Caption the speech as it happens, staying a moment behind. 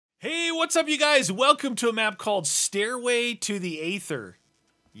what's up, you guys? Welcome to a map called Stairway to the Aether.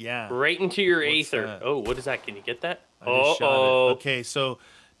 Yeah. Right into your What's Aether. that? Oh, what is that? Can you get that? I just shot it. Okay, so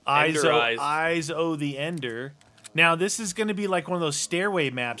eyes o the Ender. Now this is going to be like one of those stairway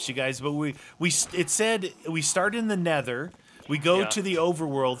maps, you guys. But it said we start in the Nether, we go to the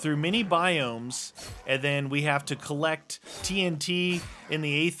overworld through many biomes, and then we have to collect TNT in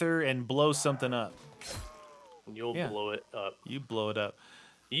the Aether and blow something up. You'll blow it up. You blow it up.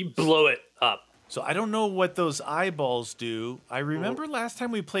 You blow it up. So I don't know what those eyeballs do. I remember last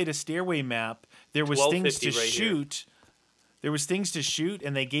time we played a stairway map, there was things to shoot. There was things to shoot,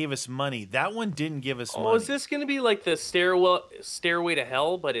 and they gave us money. That one didn't give us money. Oh, is this going to be like the stairway to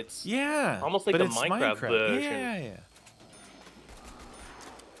hell, but it's almost like a Minecraft version? Yeah.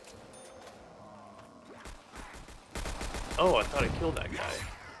 Oh, I thought I killed that guy.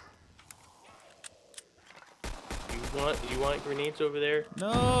 You want grenades over there?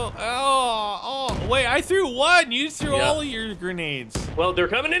 No. Oh, wait, I threw one. You threw all of your grenades. Well, they're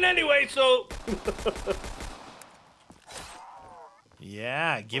coming in anyway, so...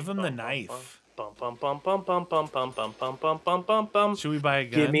 Yeah, give him the knife. Should we buy a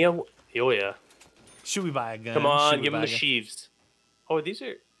gun? Give me a... Oh, yeah. Should we buy a gun? Come on, give him the sheaves. Oh, these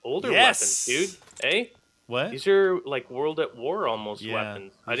are older weapons, dude. Hey? What? These are like World at War almost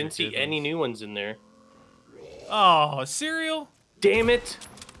weapons. I didn't see any new ones in there. Oh, cereal? Damn it.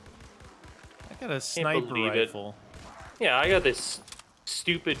 I got a sniper rifle. Yeah, I got this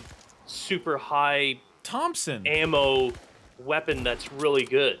stupid, super high Thompson ammo weapon that's really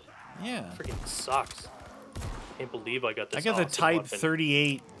good. Yeah. Freaking sucks. Can't believe I got this. I got the Type weapon.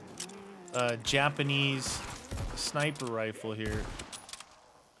 38 Japanese sniper rifle here.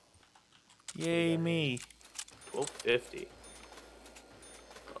 Yay, me. 1250.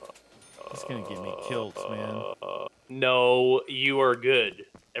 It's gonna get me killed, man. No, you are good.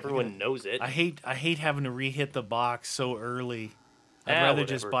 Everyone knows it. I hate having to re-hit the box so early. I'd rather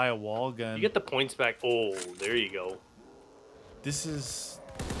just buy a wall gun. You get the points back. Oh, there you go. This is...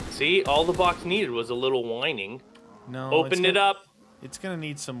 See, all the box needed was a little whining. No. Open it up. It's gonna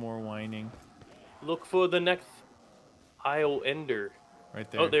need some more whining. Look for the next IO Ender.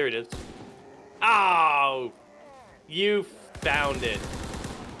 Right there. Oh, there it is. Ow! You found it.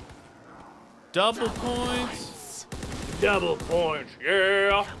 Double points. Double points,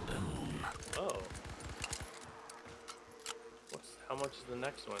 yeah. Oh. How much is the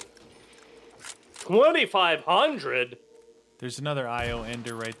next one? 2,500. There's another IO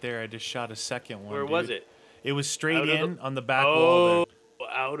Ender right there. I just shot a second one. Where was it? It was straight in on the back wall there.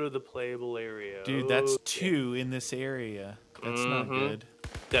 Out of the playable area. Dude, that's two in this area. That's not good.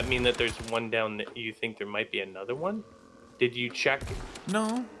 Does that mean that there's one down that you think there might be another one? Did you check?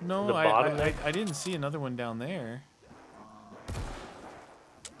 No, I didn't see another one down there.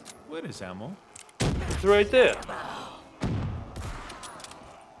 What is ammo? It's right there.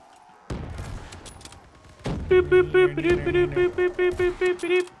 Boop, boop, boop, boop, boop, boop, boop, boop, boop, boop,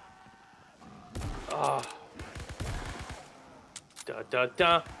 boop. Ah. Da da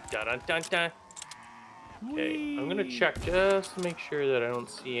da da da da da. Okay, I'm gonna check just to make sure that I don't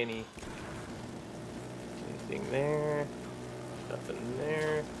see anything there. Nothing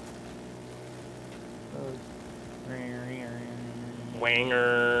there.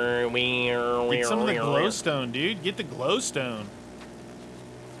 Get some of the glowstone, dude. Get the glowstone.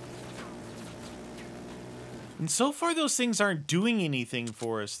 And so far, those things aren't doing anything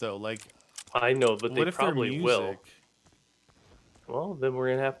for us, though. Like, I know, but they probably will. Well, Well, then we're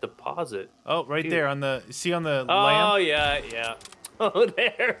gonna have to pause it. Oh, right there on the on the lamp. Oh yeah. Oh,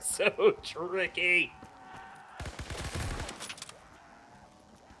 they're so tricky.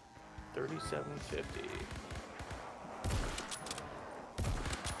 3750.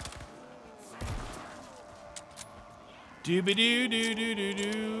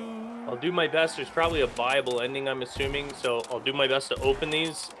 Doobie-doo-doo-doo-doo-doo. I'll do my best. There's probably a viable ending, I'm assuming, so I'll do my best to open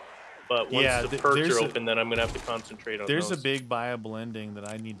these. But once the perks are open, then I'm gonna have to concentrate on those. There's a big viable ending that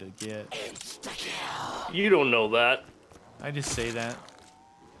I need to get. You don't know that. I just say that.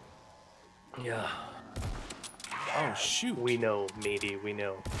 Yeah. Oh shoot. We know, matey. We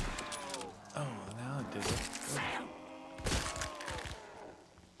know. Oh, now it did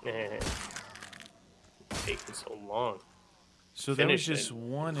it. Taking so long. So there was just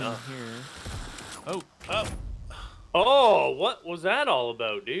one in here. Oh, oh. Oh, what was that all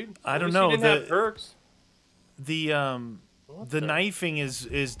about, dude? I don't know. Didn't have perks. The knifing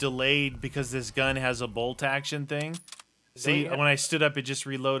is delayed because this gun has a bolt action thing. See, when I stood up, it just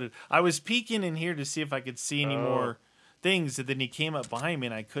reloaded. I was peeking in here to see if I could see any more things, and then he came up behind me,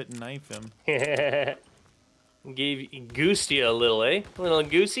 and I couldn't knife him. Goosed you a little, eh? A little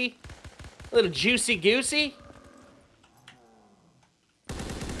goosey? A little juicy goosey.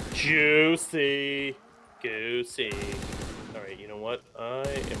 Juicy goosey. All right, you know what? I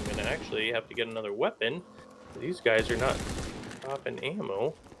am gonna actually have to get another weapon. These guys are not dropping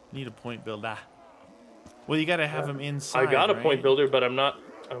ammo. Need a point builder. Well, you gotta have them inside. I got a right? point builder, but I'm not.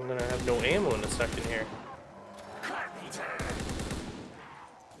 I'm gonna have no ammo in a second here.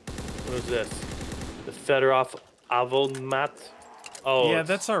 What is this? The Fedorov Avomat. Oh, yeah,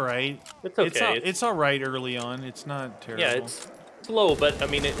 that's all right. It's okay. It's all right early on. It's not terrible. Yeah, it's low, but I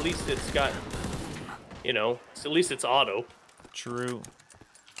mean, at least it's got, you know, at least it's auto. True.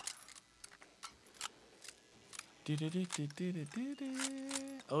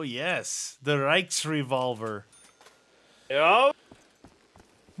 Oh yes, the Reichsrevolver. Oh.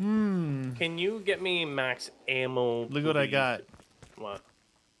 Can you get me max ammo? Look what I got. What?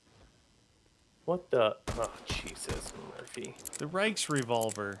 What the? Oh Jesus, Murphy. The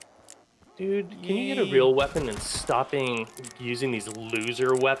Reichsrevolver. Dude, can you get a real weapon and stopping using these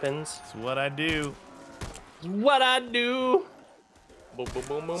loser weapons? That's what I do. It's what I do. Boom, boom,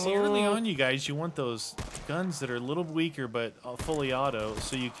 boom, boom, See, early on, you guys, you want those guns that are a little weaker but fully auto,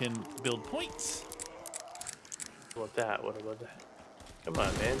 so you can build points. What about that? What about that? Come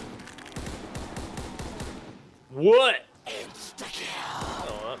on, man. What? Oh, that's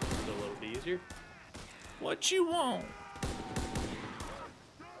a little bit easier. What you want?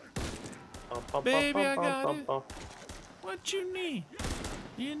 Baby, I got it. What you need?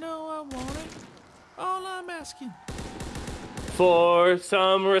 You know I want it. All I'm asking. For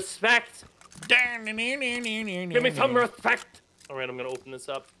some respect. Give me some respect. All right, I'm going to open this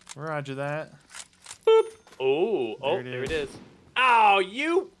up. Roger that. Boop. Oh, there it is. Ow,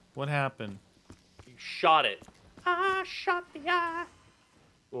 you. What happened? You shot it. I shot the eye.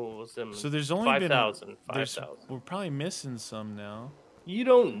 What was them? So there's only 5,000. 5,000. We're probably missing some now. You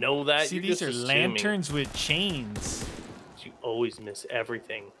don't know that. See, you're these just are assuming. lanterns with chains. You always miss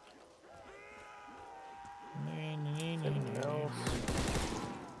everything. Anything else?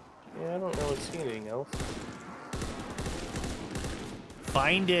 Yeah, I don't really see anything else.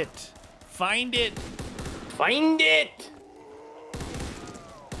 Find it. Find it. Find it.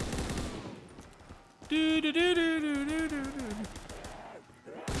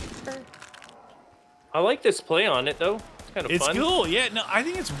 I like this play on it though. It's kind of fun. It's cool. Yeah, no, I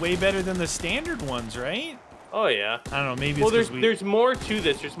think it's way better than the standard ones, right? Oh yeah. I don't know. Maybe well, it's there's more to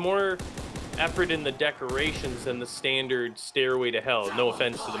this. There's more effort in the decorations than the standard Stairway to Hell. No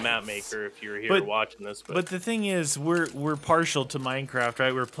offense to the map maker if you're here watching this, but the thing is, we're partial to Minecraft,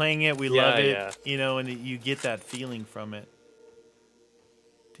 right? We're playing it, we love it, you know, and you get that feeling from it.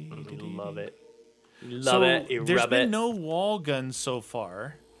 Love it. Love it. There's been no wall guns so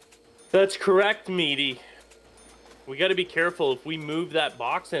far. That's correct, Meaty. We got to be careful. If we move that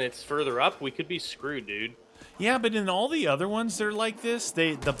box and it's further up, we could be screwed, dude. Yeah, but in all the other ones, they're like this.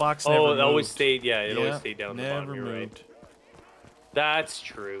 The box never moved. It always stayed. Yeah, it always stayed down the bottom. Never You're moved. right. That's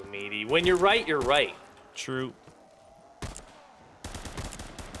true, Meaty. When you're right, you're right. True.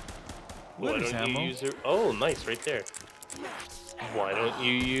 Why don't you use it? Oh, nice, right there. Why don't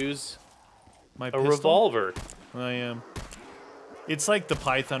you use a revolver? I am. It's like the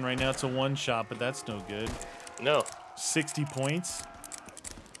Python right now. It's a one-shot, but that's no good. No. 60 points.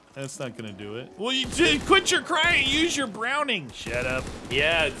 That's not gonna do it. Well, you quit your crying. Use your Browning. Shut up.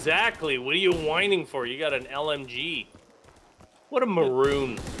 Yeah, exactly. What are you whining for? You got an LMG. What a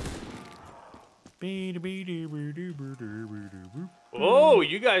maroon. Oh,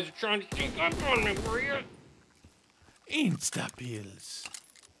 you guys are trying to sneak up on me, were you? Insta-pills.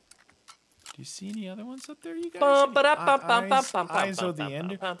 Do you see any other ones up there, you guys? Eyes of the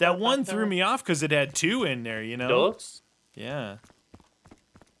Ender. That one threw me off because it had 2 in there, you know? Dos? Yeah.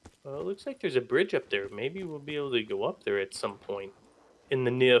 Well, it looks like there's a bridge up there. Maybe we'll be able to go up there at some point in the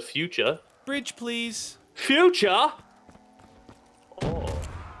near future. Bridge, please. Future? Oh.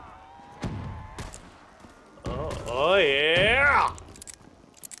 Oh yeah!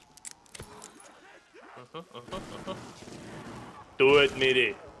 Do it,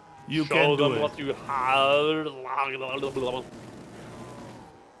 Meaty. You Show can do them it. what you have.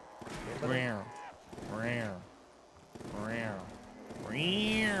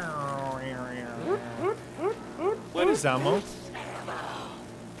 What is ammo?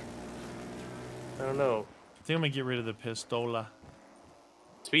 I don't know. I think I'm gonna get rid of the pistola.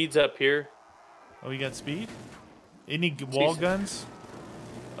 Speed's up here. Oh, you got speed? Any wall guns?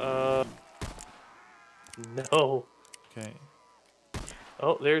 No. Okay.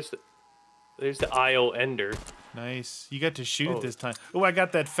 Oh, there's the IO Ender. Nice. You got to shoot this time. Oh, I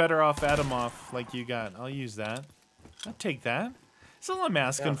got that Fedorov Adamov like you got. I'll use that. I'll take that. That's all I'm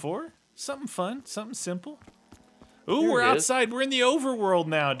asking for. Something fun, something simple. Ooh, we're outside. We're in the overworld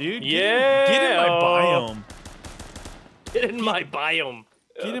now, dude. Yeah. Get in my biome. Get in my biome.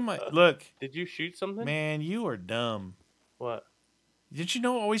 Get in my... Look. Did you shoot something? Man, you are dumb. What? Did you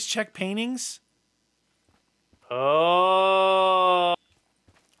know always check paintings? Oh.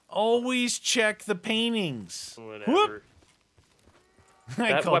 Always check the paintings. Whatever.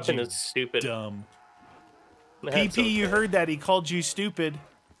 That weapon is stupid. Dumb. That's PP, okay. you heard that. He called you stupid.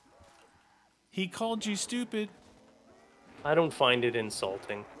 He called you stupid. I don't find it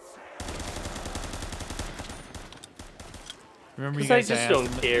insulting. Remember you guys I just don't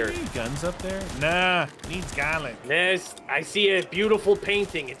care. Any guns up there? Nah, needs garlic. Yes, I see a beautiful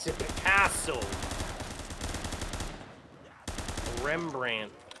painting. It's a Picasso. A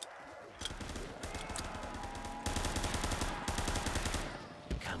Rembrandt.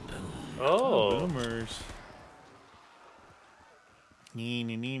 Oh. Boomers.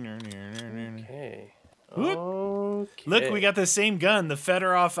 Okay. Whoop. Okay. Look, we got the same gun, the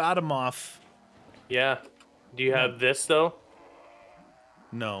Fedorov Atomov. Yeah. Do you have this, though?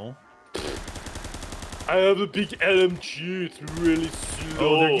 No. I have a big LMG. It's really slow.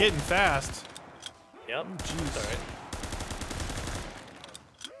 Oh, they're getting fast. Yep. Oh, jeez.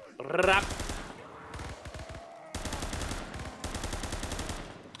 All right. Rap.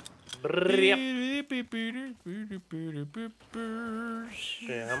 Okay,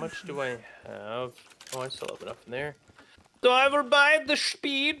 how much do I have? Oh, I still have enough in there. So I will buy the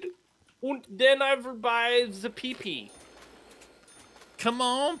speed, and then I will buy the PP. Come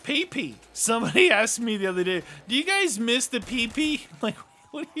on, PP. Somebody asked me the other day, do you guys miss the PP? I'm like,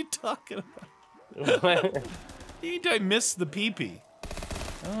 what are you talking about? I miss the PP.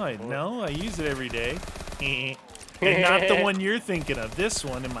 Oh, I know. I use it every day. And not the one you're thinking of. This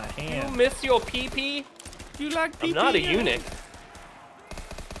one in my hand. You miss your PP? Do you like PP? I'm not a eunuch.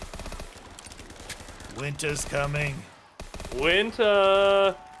 Winter's coming.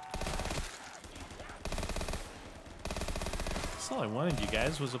 Winter. That's all I wanted, you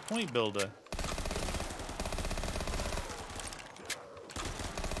guys, was a point builder.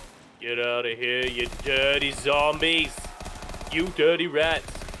 Get out of here, you dirty zombies. You dirty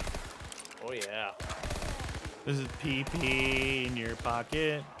rats. Oh, yeah. This is PP in your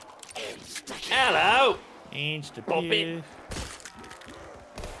pocket. Hello. Insta Pop it.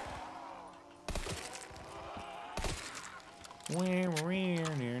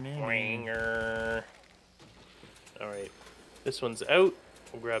 Winger. All right. This one's out.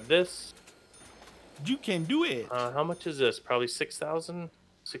 We'll grab this. You can do it. How much is this? Probably 6,000?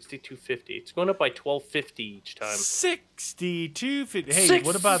 62.50. It's going up by 12.50 each time. 62.50. Hey,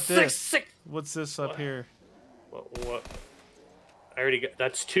 what about this? What's this up here? What? I already got.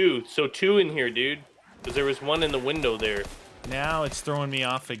 That's 2. So 2 in here, dude. Because there was 1 in the window there. Now it's throwing me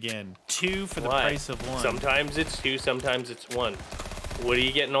off again. 2 for the price of 1. Sometimes it's 2, sometimes it's 1. What are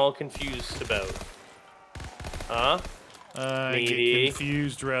you getting all confused about? Huh? I get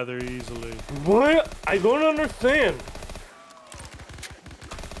confused rather easily. What? I don't understand.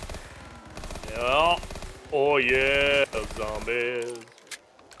 Yeah. Oh yeah, zombies.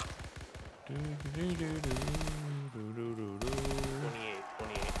 28.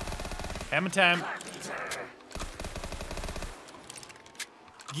 Hammer time.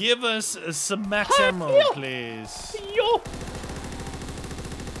 Give us some max ammo, please. Yo.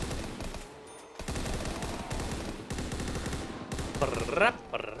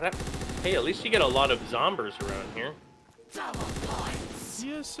 Hey, at least you get a lot of zombies around here. Double points.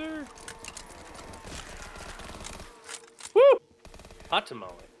 Yes, sir. Woo! Hot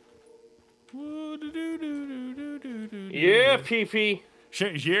tamale. Yeah, PP.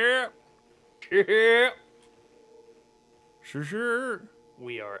 Yeah. Yeah. Sure.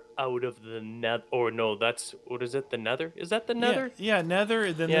 We are out of the nether. Or no, that's, what is it? The nether? Is that the nether? Yeah,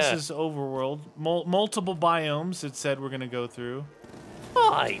 nether. Then this is overworld. Multiple biomes it said we're going to go through.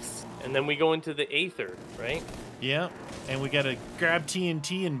 Nice. And then we go into the Aether, right? Yeah. And we got to grab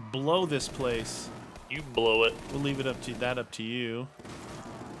TNT and blow this place. You blow it. We'll leave it up to you.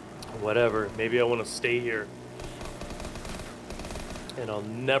 Whatever. Maybe I want to stay here. And I'll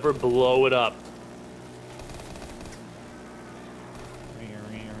never blow it up.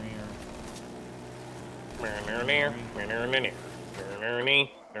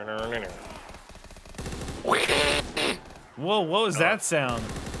 Whoa, what was that sound?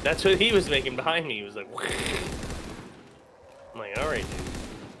 That's what he was making behind me. He was like, I'm like, all right, dude.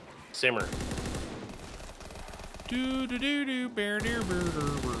 Simmer. You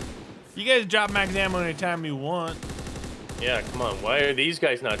guys drop max ammo anytime you want. Yeah, come on. Why are these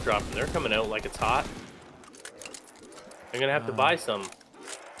guys not dropping? They're coming out like it's hot. I'm gonna have to buy some.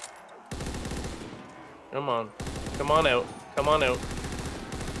 Come on. Come on out. Come on out.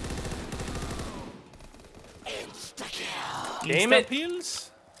 Damn it.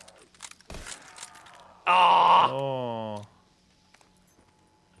 Pills? Ah! Oh.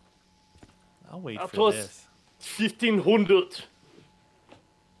 I'll wait That for was this. 1500.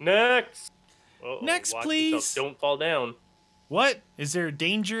 Next. Uh-oh, Next, watch please. yourself. Don't fall down. What? Is there a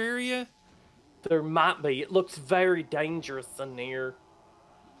danger area? There might be. It looks very dangerous in here.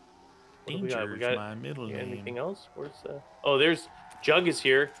 What do we got? Danger We is got my middle name. anything else? Where's Oh, there's Jug is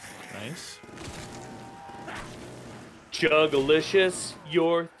here. Nice. Jugalicious,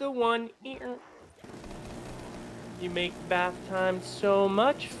 you're the one here. You make bath time so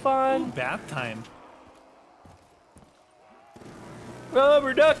much fun. Ooh, bath time.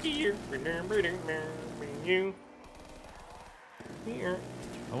 Rubber ducky here.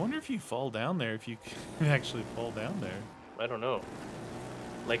 I wonder if you fall down there, if you can actually fall down there. I don't know.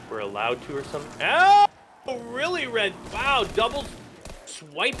 Like we're allowed to or something. Oh, really, Red? Wow, double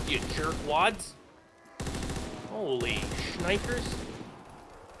swiped you, jerkwads. Holy schnikers.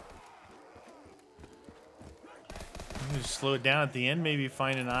 I'm gonna slow it down at the end, maybe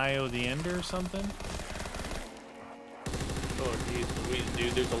find an IO the Ender or something. Oh, jeez Louise,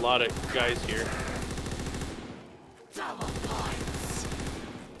 dude, there's a lot of guys here. Double points.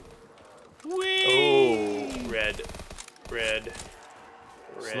 Whee! Oh, red. Ready.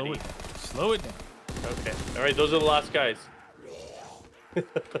 Slow it down. Okay. All right, those are the last guys.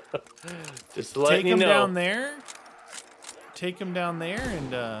 Just Take letting you him know. down there. Take him down there,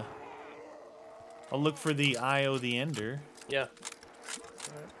 and I'll look for the IO the Ender. Yeah. All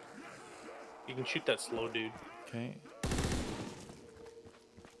right. You can shoot that slow dude. Okay.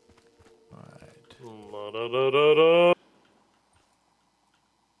 Alright. La-da-da-da-da.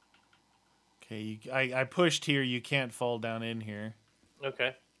 Okay, I pushed here. You can't fall down in here.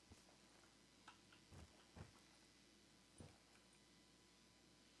 Okay.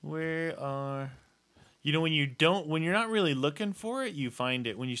 Where are... You know, when you're not really looking for it, you find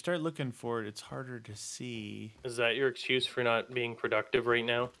it. When you start looking for it, it's harder to see. Is that your excuse for not being productive right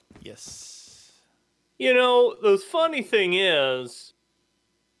now? Yes. You know, the funny thing is,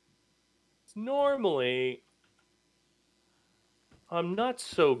 normally, I'm not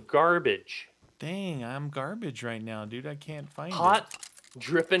so garbage. Dang, I'm garbage right now, dude. I can't find it. Hot,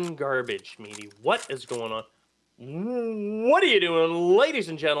 dripping garbage, meaty. What is going on? What are you doing, ladies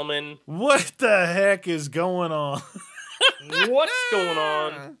and gentlemen? What the heck is going on? What's going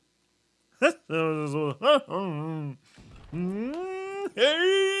on?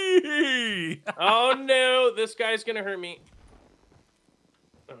 Hey! Oh no, this guy's gonna hurt me.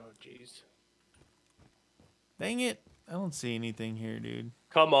 Oh jeez. Dang it. I don't see anything here, dude.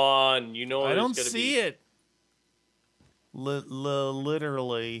 Come on, you know I there's don't gonna see be... it.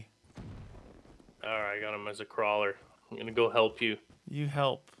 Literally. Alright, I got him as a crawler. I'm gonna go help you. You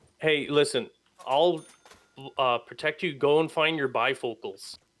help. Hey, listen, I'll protect you. Go and find your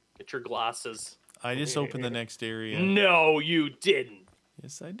bifocals. Get your glasses. I just opened the next area. No, you didn't.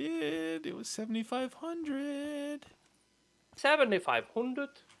 Yes, I did. It was 7,500. 7,500?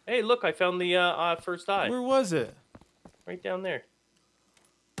 Hey, look, I found the first eye. Where was it? Right down there.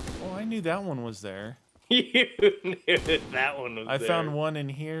 Oh, I knew that one was there. You knew that one was I there. found one in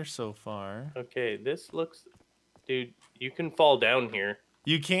here so far. Okay, this looks... Dude, you can fall down here.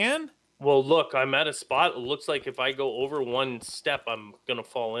 You can? Well, look, I'm at a spot. It looks like if I go over one step, I'm gonna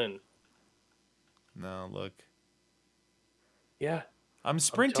fall in. No, look. Yeah. I'm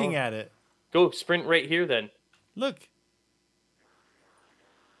sprinting telling- at it. Go sprint right here then. Look.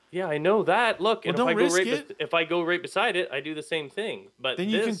 Yeah, I know that. Look, Well, and don't if I go risk right it. if I go right beside it, I do the same thing. But Then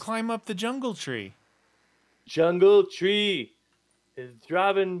you this can climb up the jungle tree. jungle tree is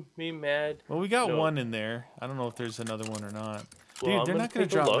driving me mad. Well, we got No. one in there. I don't know if there's another one or not. Well, Dude, I'm they're gonna not going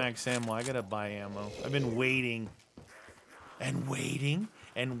to take a drop look. max ammo. I got to buy ammo. I've been waiting. And waiting.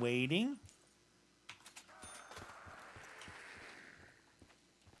 And waiting.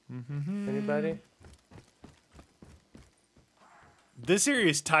 Anybody? This area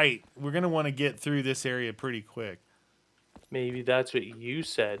is tight. We're going to want to get through this area pretty quick. Maybe that's what you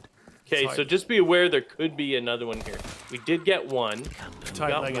said. Okay, Sorry. so just be aware there could be another one here. We did get one. Tight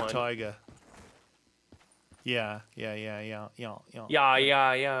got like a one. tiger. Yeah. Yeah, yeah, yeah, yeah, yeah,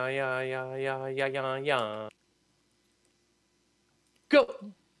 yeah, yeah, yeah. Go.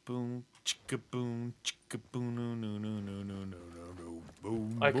 Boom, chicka boom, chicka boom, no, no, no, no, no, no, no,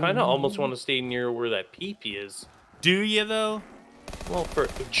 boom. I kind of almost want to stay near where that peepee is. Do you though? Well,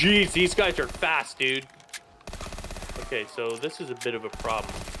 jeez, these guys are fast, dude. Okay, so this is a bit of a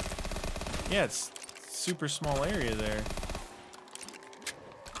problem. Yeah, it's super small area there.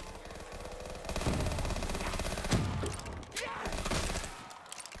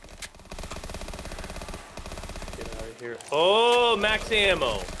 Oh, max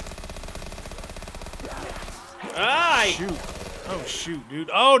ammo. Aye. Shoot. Oh, shoot, dude.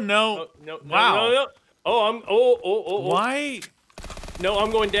 Oh, no. No, wow. No. Oh, oh. Why? No,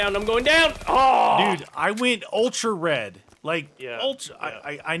 I'm going down. I'm going down. Oh. Dude, I went ultra red. Like, Yeah, ultra.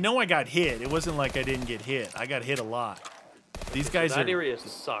 yeah. I know I got hit. It wasn't like I didn't get hit. I got hit a lot. These guys that are. area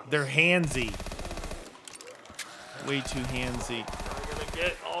sucks. They're handsy. Way too handsy. I'm gonna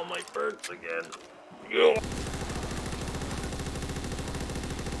get all my birds again.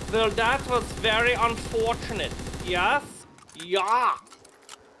 Well, that was very unfortunate. Yes? Yeah.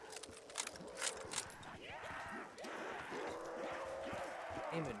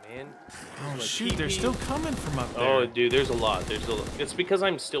 Damn it, man. Oh, shoot. They're still coming from up there. Oh, dude, there's a lot. It's because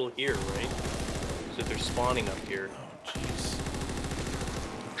I'm still here, right? So they're spawning up here. Oh, jeez.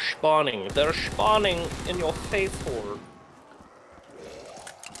 Spawning. They're spawning in your face, whore.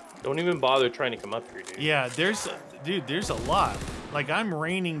 Don't even bother trying to come up here, dude. Yeah, there's a lot. Like, I'm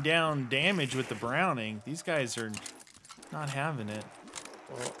raining down damage with the Browning. These guys are not having it.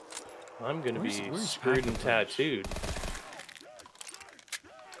 Well, I'm gonna be where's screwed and tattooed.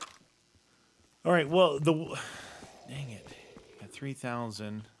 All right, well, dang it. At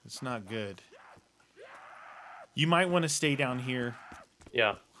 3,000, it's not good. You might want to stay down here.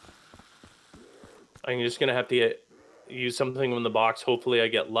 Yeah. I'm just gonna have to use something in the box. Hopefully I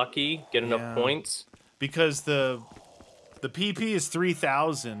get lucky, get enough points. Because the PP is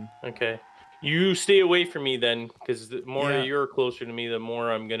 3,000. Okay. You stay away from me then, because the more Yeah. you're closer to me, the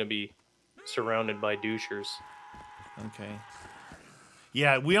more I'm gonna be surrounded by douchers. Okay.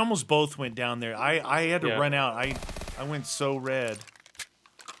 Yeah, we almost both went down there. I had to run out. I went so red.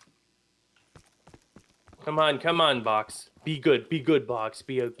 Come on, box. Be good, box.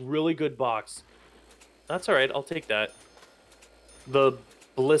 Be a really good box. That's all right. I'll take that. The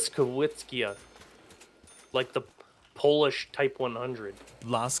Bliskowickia, like the Polish Type 100.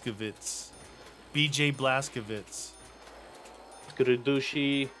 Blaskowitz. BJ Blaskowitz.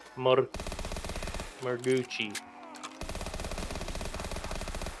 Skrudushi Margucci.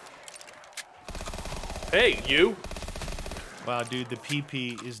 Hey, you! Wow, dude, the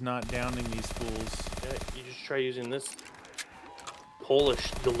PP is not downing these fools. Yeah, you just try using this Polish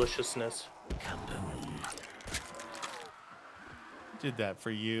deliciousness. Did that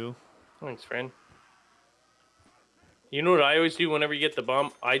for you. Thanks, friend. You know what I always do whenever you get the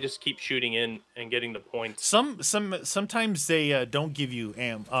bomb? I just keep shooting in and getting the points. Sometimes they don't give you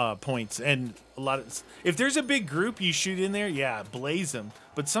points, and a lot of if there's a big group you shoot in there, yeah, blaze them.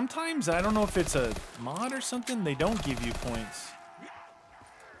 But sometimes I don't know if it's a mod or something, they don't give you points.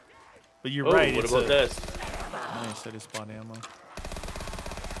 But you're right. What about this? Nice, I just bought ammo.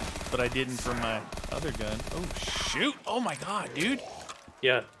 But I didn't for my other gun. Oh shoot! Oh my god, dude!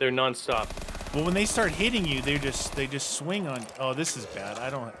 Yeah, they're non-stop. Well, when they start hitting you, they just swing on. Oh, this is bad. I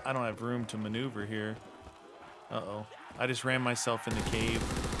don't have room to maneuver here. Uh-oh. I just ran myself in the cave.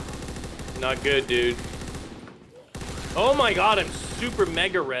 Not good, dude. Oh my god, I'm super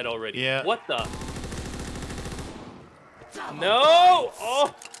mega red already. Yeah. What the? No!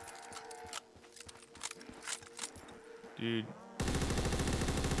 Oh! Dude.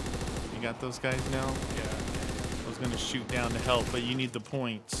 You got those guys now? Yeah. I was gonna shoot down to help, but you need the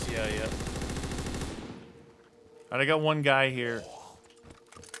points. Yeah. Alright, I got one guy here.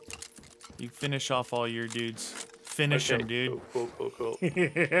 You finish off all your dudes. Finish them, dude. Cool. You're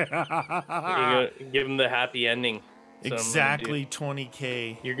gonna give him the happy ending. So exactly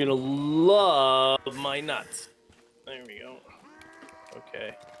 20K. You're gonna love my nuts. There we go.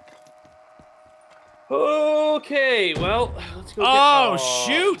 Okay. Okay, well, let's go Oh,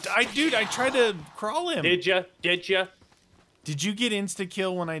 shoot! I tried to crawl him. Did ya? Did you get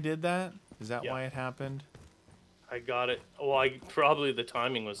insta-kill when I did that? Is that why it happened? I got it. Well, probably the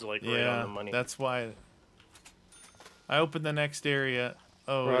timing was like right on the money. That's why. I opened the next area.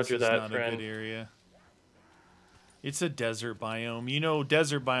 Oh, Roger this is that, not friend. a good area. It's a desert biome. You know,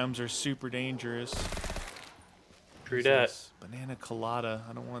 desert biomes are super dangerous. True that. Banana colada.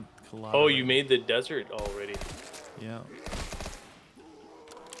 I don't want colada. Oh, you made the desert already. Yeah.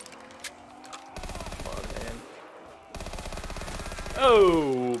 Come on, man.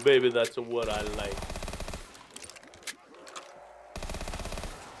 Oh, baby, that's what I like.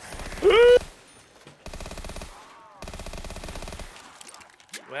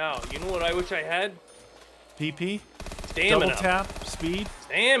 Wow, you know what I wish I had? PP? Stamina. Double tap, speed,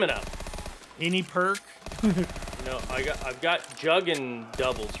 Stamina. any perk. No, I've got jug and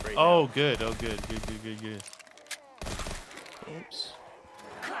doubles right now. Oh, good. Oh, good. Good. Oops.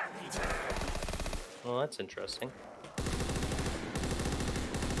 Well, that's interesting.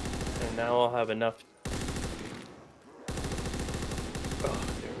 And now I'll have enough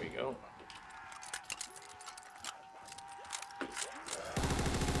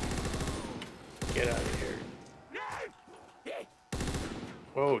Get out of here.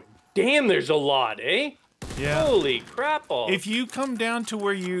 Oh, damn, there's a lot, eh? Yeah. Holy crap! If you come down to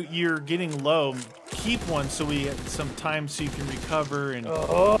where you're getting low, keep one so we have some time so you can recover and.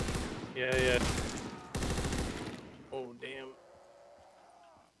 Oh. Yeah. Oh damn!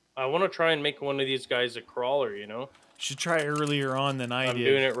 I want to try and make one of these guys a crawler. You know. Should try earlier on than I did. I'm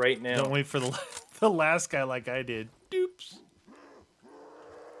doing it right now. Don't wait for the last guy like I did. Oops.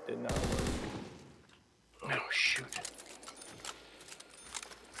 Did not work. Oh shoot.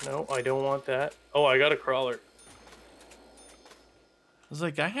 No, I don't want that. Oh, I got a crawler. I was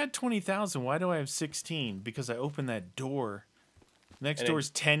like, I had 20,000. Why do I have 16? Because I opened that door. Next door's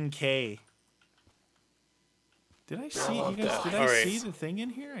 10K. Did I see you guys? Did I see the thing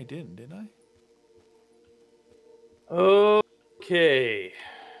in here? I didn't, did I? Okay.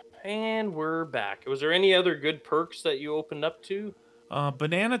 And we're back. Was there any other good perks that you opened up to?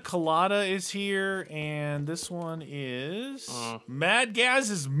 Banana Colada is here, and this one is Mad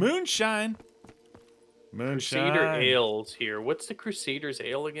Gaz's Moonshine. Crusader Ale's here. What's the Crusader's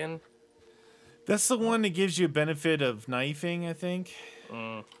Ale again? That's the one that gives you a benefit of knifing, I think.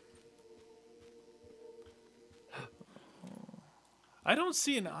 I don't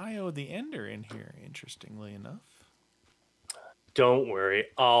see an Io the Ender in here, interestingly enough. Don't worry,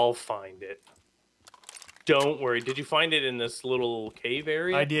 I'll find it. Don't worry. Did you find it in this little cave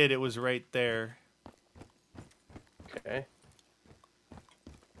area? I did. It was right there. Okay.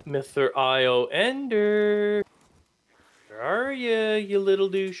 Mr. Io Ender. Where are you, you little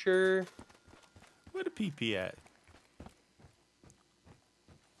doucher? Where the PP at?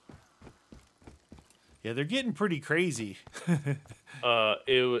 Yeah, they're getting pretty crazy.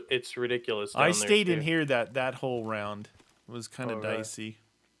 It's ridiculous. I stayed in here that whole round. It was kind of dicey.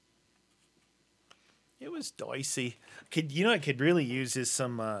 It was dicey. I could really use is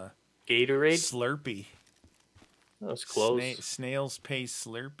some Gatorade Slurpee. That was close. Snail's Pace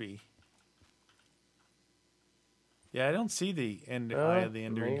Slurpee. Yeah, I don't see the Eye of the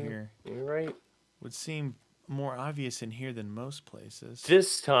Ender in here. You're right. Would seem more obvious in here than most places.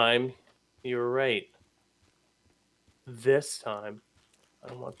 This time, you're right. This time, I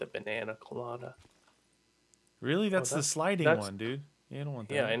don't want the banana colada. Really? That's the sliding one, dude. Yeah, I don't want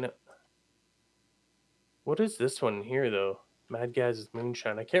that. Yeah, I know. What is this one here, though? Mad Gaz's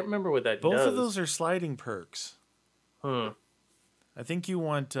Moonshine. I can't remember what that does. Both of those are sliding perks. I think you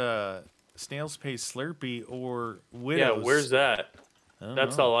want Snail's Pace Slurpee or Widow's. Yeah, where's that?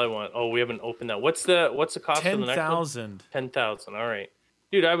 That's all I want. Oh, we haven't opened that. What's the cost of the next one? 10,000. 10,000. All right,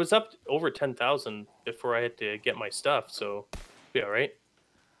 dude. I was up over 10,000 before I had to get my stuff, so be all right.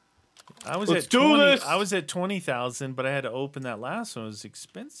 Let's do this. I was at 20,000, but I had to open that last one. It was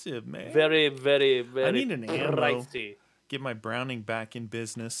expensive, man. Very, very, very. I need an ammo. Pricey. Get my Browning back in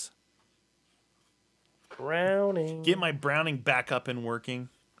business. Browning. Get my Browning back up and working.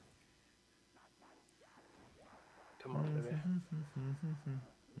 Come on, baby.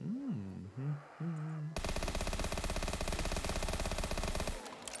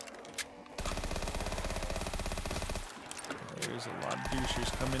 There's a lot of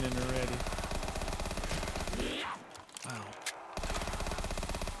douchers coming in already. Wow.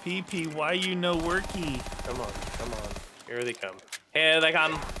 PP, why you no worky? Come on, come on. Here they come. Here they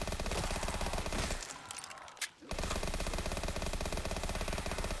come.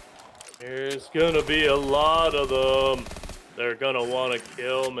 There's gonna be a lot of them. They're gonna wanna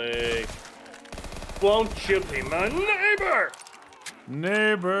kill me. Won't you be my neighbor?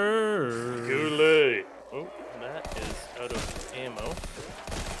 Neighbor. Goulet. Oh, that is out of ammo.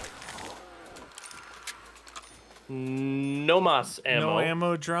 No mas ammo. No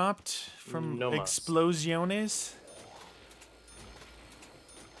ammo dropped from Explosiones.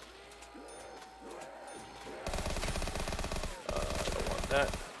 I don't want that.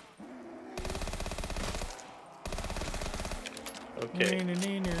 Okay.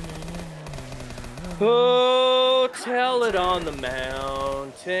 Oh, tell it on the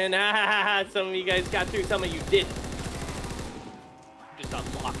mountain. Some of you guys got through, some of you didn't. Just on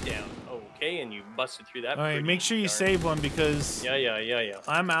lockdown. Okay, and you busted through that. All right, make sure you save one because yeah.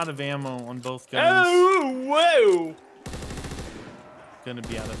 I'm out of ammo on both guns. Oh, whoa! Gonna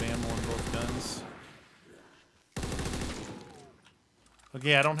be out of ammo on both guns.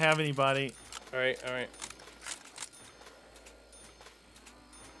 Okay, I don't have anybody. All right.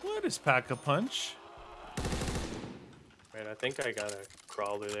 What is Pack-a-Punch? Right, I think I got a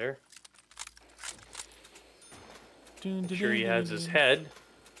crawler there. Sure he has his head.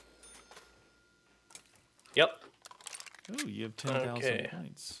 Yep. Oh, you have 10,000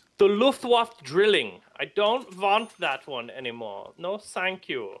 points. The Luftwaffe drilling. I don't want that one anymore. No, thank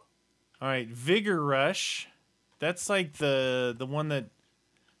you. All right, Vigor Rush. That's like the one that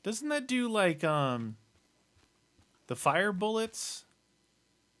doesn't that do like the fire bullets?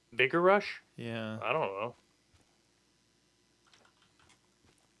 Vigor Rush? Yeah. I don't know.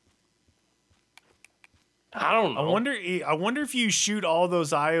 I don't know. I wonder if you shoot all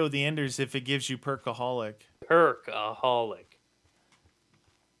those IO the Enders if it gives you Perkaholic. Perkaholic.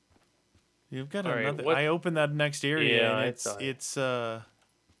 You've got All another. right, I opened that next area Yeah, and it's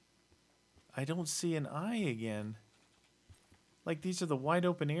I don't see an eye again. Like these are the wide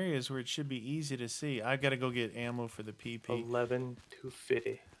open areas where it should be easy to see. I gotta go get ammo for the PP.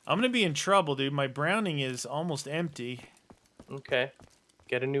 11,250. I'm gonna be in trouble, dude. My Browning is almost empty. Okay.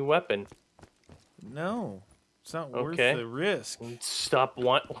 Get a new weapon. No, it's not worth Okay. the risk. Stop.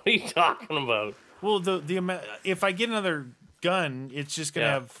 What are you talking about? Well, the amount. If I get another gun, it's just gonna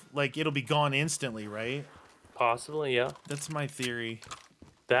Yeah. have like it'll be gone instantly, right? Possibly, yeah. That's my theory.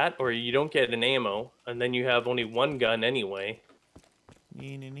 That, or you don't get an ammo, and then you have only one gun anyway.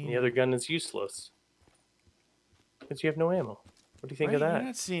 The other gun is useless. Because you have no ammo. What do you think of that? You're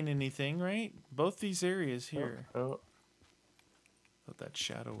not seeing anything, right? Both these areas here. Oh. Thought that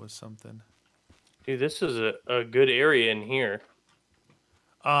shadow was something. Dude, this is a good area in here.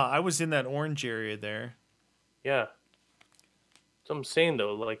 I was in that orange area there. Yeah. That's what I'm saying,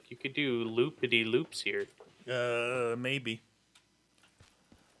 though. Like, you could do loopity loops here. Maybe.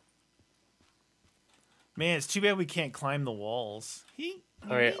 Man, it's too bad we can't climb the walls.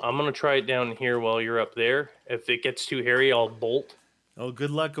 All right, I'm going to try it down here while you're up there. If it gets too hairy, I'll bolt. Oh, good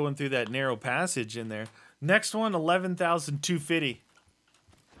luck going through that narrow passage in there. Next one, 11,250.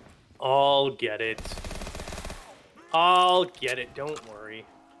 I'll get it. I'll get it. Don't worry.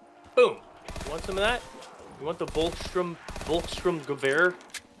 Boom. You want some of that? You want the Volkstrom Gewehr?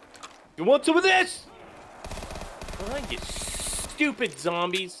 You want some of this? All right, you stupid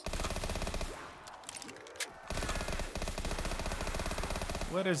zombies.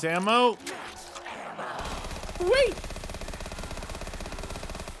 What is ammo? Wait.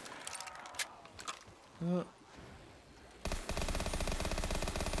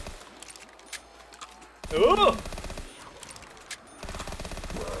 Oh!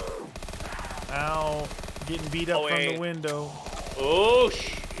 Ow. Getting beat up from the window. Oh,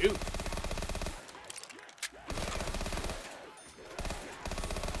 shoot.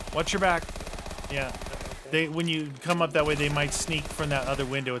 Watch your back. Yeah. When you come up that way, they might sneak from that other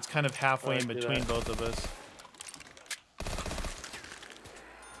window. It's kind of halfway in between both of us.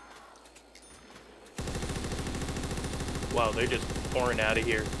 Wow, they're just pouring out of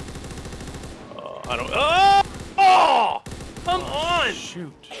here. I don't. Oh! Oh! Come on!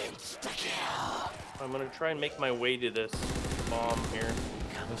 Shoot. I'm gonna try and make my way to this bomb here.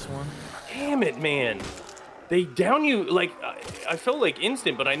 This one? Damn it, man! They down you like I felt like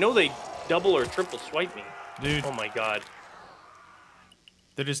instant, but I know they double or triple swipe me. Dude. Oh my god.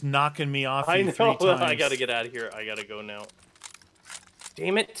 They're just knocking me off I you know. 3 times. I gotta get out of here. I gotta go now.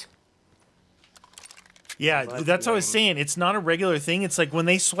 Damn it. Yeah, that's what I was saying. It's not a regular thing. It's like when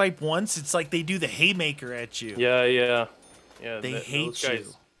they swipe once, it's like they do the haymaker at you. Yeah. Yeah, they hate those guys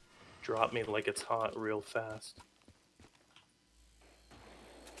you. drop me like it's hot real fast.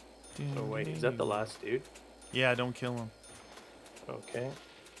 Oh wait, is that the last dude? Yeah, don't kill him. Okay.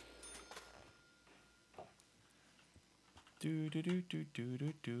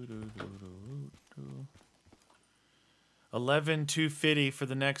 11,250 for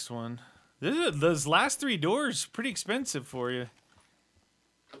the next one. Those last 3 doors pretty expensive for you.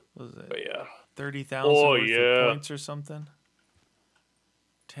 What was it? But yeah. 30,000 Oh, worth yeah. of points or something.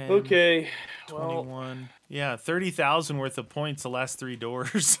 10. Okay. 21. Well, Yeah, 30,000 worth of points the last 3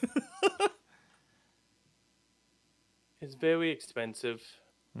 doors. it's very expensive.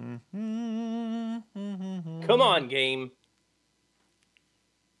 Come Come on, game.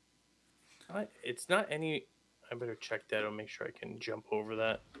 It's not any... I better check that and make sure I can jump over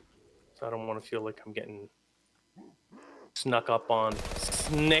that. So I don't want to feel like I'm getting snuck up on.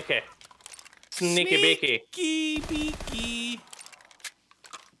 Sneaky. Sneaky beaky. Sneaky beaky.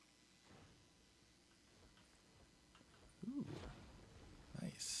 Ooh,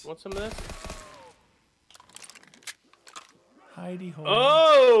 nice. Want some of this? Hidey hole.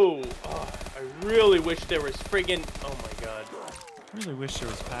 Oh! I really wish there was friggin'... Oh my god. I really wish there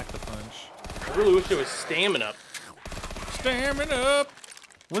was Pack-a-Punch. I really wish there was stamina. Stamina up.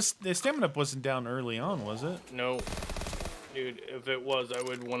 The stamina up wasn't down early on, was it? No. Dude, if it was, I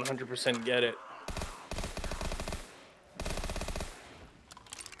would 100% get it.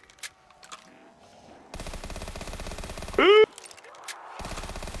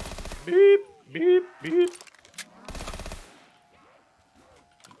 Beep, beep, beep.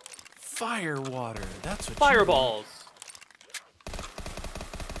 Fire water. That's what. Fireballs.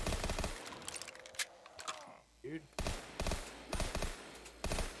 Dude.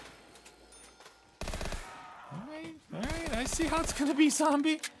 All right. I see how it's gonna be,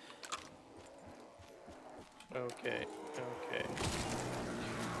 zombie. Okay.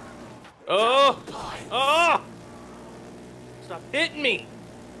 Oh! Oh! Stop hitting me!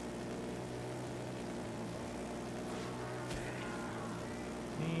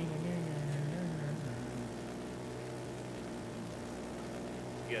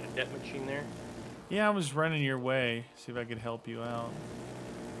 You got a death machine there? Yeah, I was running your way. See if I could help you out.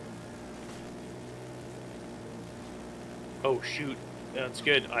 Oh, shoot. That's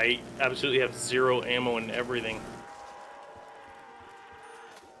good. I absolutely have 0 ammo and everything.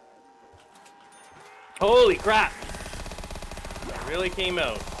 Holy crap! It really came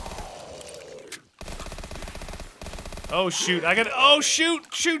out. Oh shoot! I got. Oh shoot!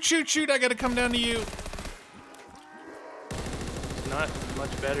 Shoot! I gotta come down to you. It's not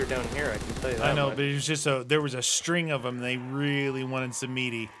much better down here, I can tell you that. I know, much. but it was just there was a string of them. They really wanted some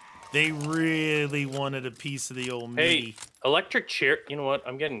meaty. They really wanted a piece of the old meaty. Hey, electric cherry. You know what?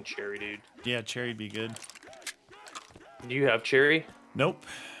 I'm getting cherry, dude. Yeah, cherry'd be good. Do you have cherry? Nope.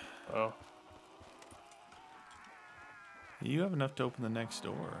 Oh. You have enough to open the next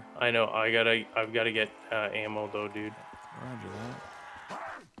door. I know. I've gotta get ammo though, dude. Roger that.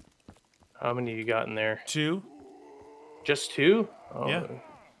 How many you got in there? 2. Just 2? Oh. Yeah.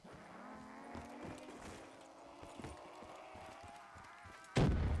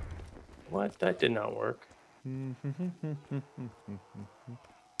 What? That did not work.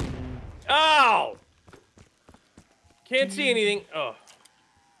 Ow! Can't see anything. Oh.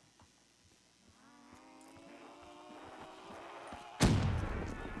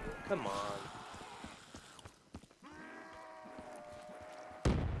 Come on.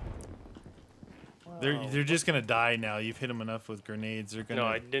 They're just gonna die now. You've hit them enough with grenades. They're gonna. No,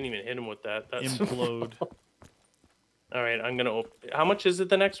 I didn't even hit him with that. That's implode. All right, I'm gonna. How much is it?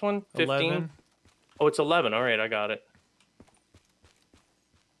 The next one? 15. 11. Oh, it's 11. All right, I got it.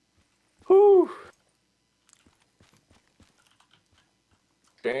 Whew.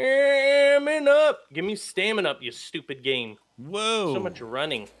 Stamina up. Give me stamina up, you stupid game. Whoa. So much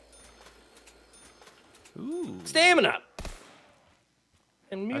running. Ooh. Stamina up.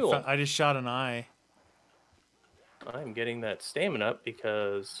 And mule. I just shot an eye. I'm getting that stamina up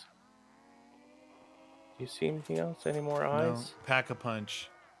because... Do you see anything else? Any more eyes? No. Pack-a-punch.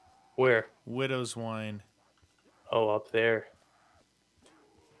 Where? Widow's wine. Oh, up there.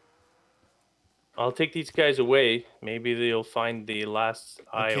 I'll take these guys away. Maybe they'll find the last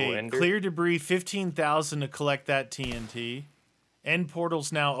IO ender. Clear debris, 15,000 to collect that TNT. End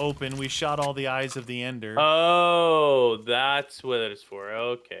portal's now open. We shot all the eyes of the ender. Oh, that's what it is for.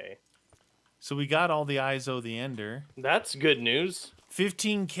 Okay. So we got all the eyes of the ender. That's good news.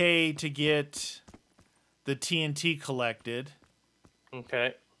 15K to get the TNT collected.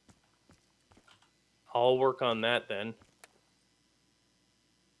 Okay. I'll work on that then.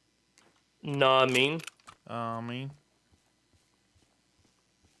 Nah, I mean.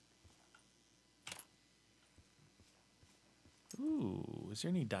 Ooh, is there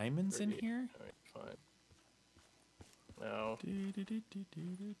any diamonds in here? All right, fine. No.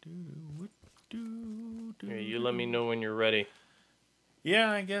 Here, you let me know when you're ready.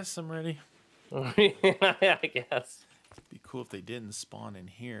 Yeah, I guess I'm ready. I guess. It'd be cool if they didn't spawn in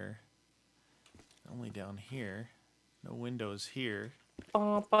here. Only down here. No windows here.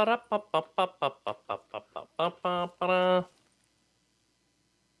 Here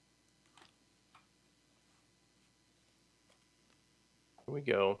we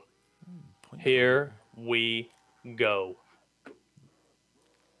go. Here we go.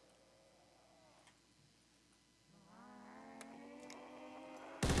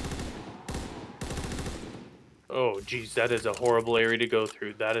 Oh, geez, that is a horrible area to go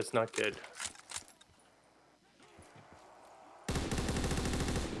through. That is not good.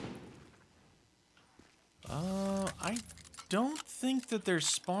 I don't think that they're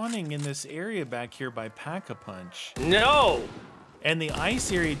spawning in this area back here by Pack-a-Punch. No! And the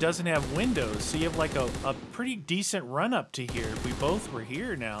ice area doesn't have windows, so you have like a pretty decent run up to here if we both were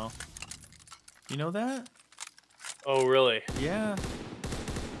here now. You know that? Oh, really? Yeah.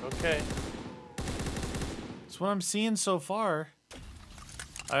 Okay. That's what I'm seeing so far.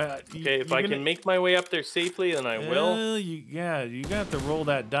 Okay, if I can make my way up there safely, then I will. You got to roll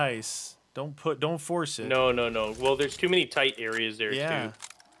that dice. Don't force it. No. Well, there's too many tight areas there, too.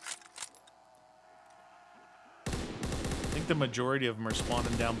 I think the majority of them are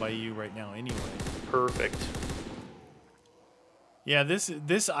spawning down by you right now anyway. Perfect. Yeah,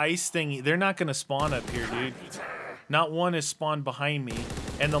 this ice thing, they're not gonna spawn up here, dude. Not one is spawned behind me.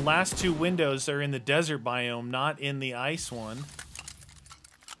 And the last 2 windows are in the desert biome, not in the ice one.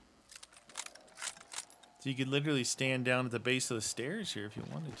 So you could literally stand down at the base of the stairs here if you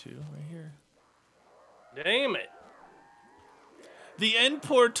wanted to, right here. Damn it. The end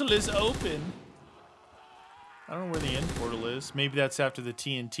portal is open. I don't know where the end portal is. Maybe that's after the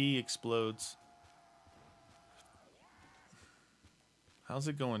TNT explodes. How's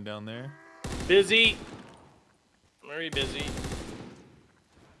it going down there? Busy. Very busy.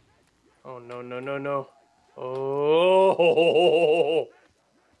 Oh, no, no, no, no. Oh.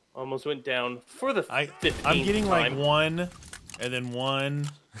 Almost went down for the 15th I'm getting time. like 1, and then 1,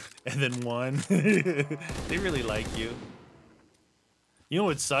 and then 1. They really like you. You know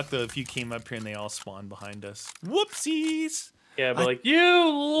what would suck though if you came up here and they all spawned behind us. Whoopsies! Yeah, but like, you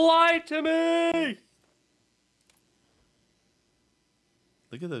lied to me!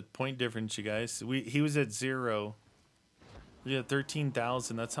 Look at the point difference, you guys. He was at 0. We had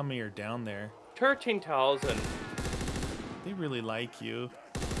 13,000. That's how many are down there. 13,000. They really like you.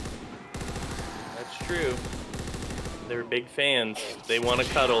 That's true. They're big fans. They want to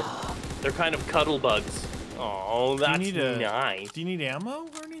cuddle. They're kind of cuddle bugs. Oh, that's nice. Do you need ammo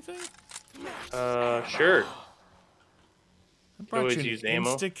or anything? Sure. I brought always you an use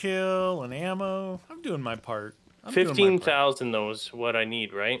ammo. insta-kill and ammo. I'm doing my part. 15,000 though is what I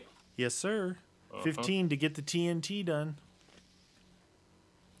need, right? Yes, sir. 15 to get the TNT done.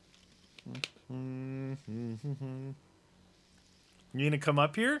 You gonna come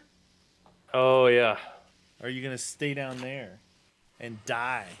up here? Oh, yeah. Or are you gonna stay down there and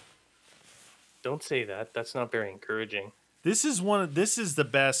die? Don't say that. That's not very encouraging. This is the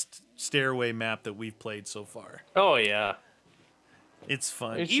best stairway map that we've played so far. Oh, yeah. It's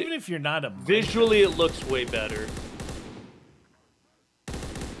fun. Even if you're not a miner. Visually, it looks way better.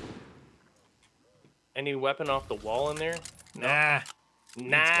 Any weapon off the wall in there? No.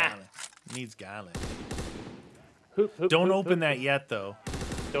 Nah. Needs gallon. Don't open that yet, though.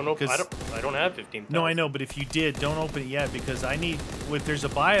 Don't open. I don't have 15,000. No, I know, but if you did, don't open it yet because I need. If there's a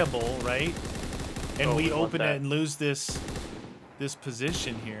buyable, right? And we open it and lose this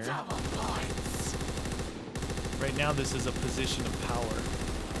position here. Right now, this is a position of power.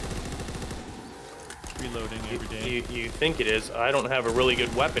 Reloading every day. You think it is? I don't have a really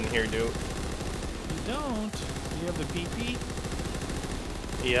good weapon here, dude. You don't? You have the PP?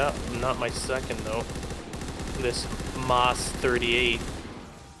 Yeah, not my second though. This Moss 38.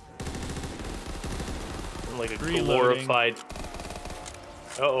 Like a glorified.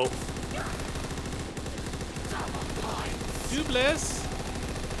 Uh-oh. Tubeless.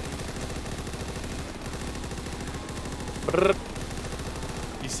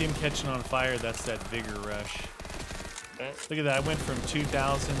 You see him catching on fire, that's that vigor rush. Okay. Look at that, I went from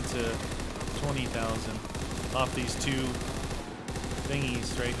 2,000 to 20,000 off these 2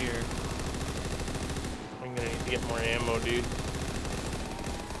 thingies right here. I'm gonna need to get more ammo, dude.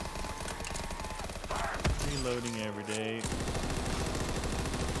 Reloading every day.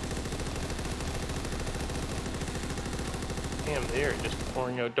 Damn, they're just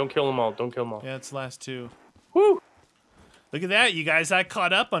pouring out. Don't kill them all. Don't kill them all. Yeah, it's the last 2. Woo! Look at that, you guys. I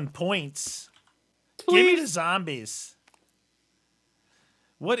caught up on points. Please. Give me the zombies.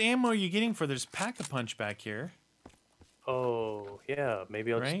 What ammo are you getting for? There's Pack-a-Punch back here. Oh, yeah.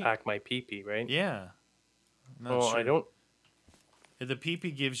 Maybe I'll just pack my PP, right? Yeah. Well, sure. I don't. The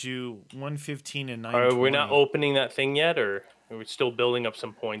PP gives you 115 and 9. Are we not opening that thing yet, or are we still building up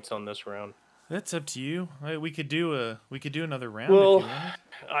some points on this round? That's up to you. We could do another round. Well, if you want.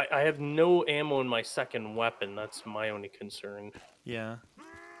 I have no ammo in my second weapon. That's my only concern. Yeah.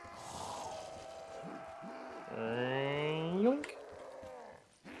 Yoink.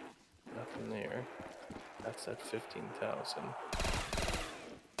 Nothing there. That's at 15,000.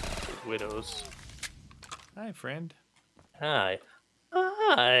 Widows. Hi, friend. Hi.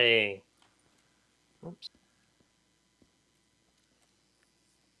 Hi. Oops.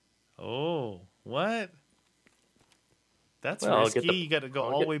 Oh, what? That's risky. You got to go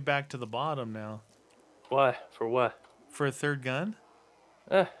all the way back to the bottom now. Why? For what? For a third gun?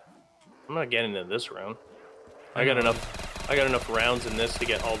 I'm not getting into this round. I got enough rounds in this to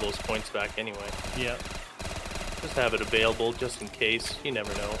get all those points back anyway. Yeah. Just have it available just in case. You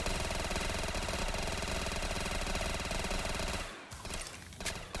never know.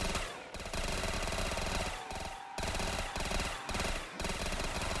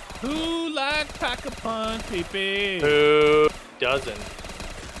 Who like Pack-a-Punch, PP? Who doesn't?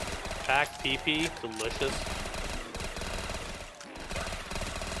 Pack PP, delicious.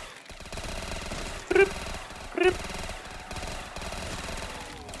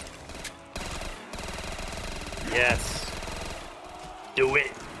 Yes. Do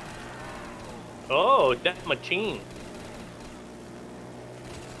it. Oh, that machine.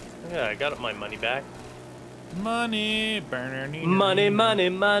 Yeah, I got my money back. Money. Money, money,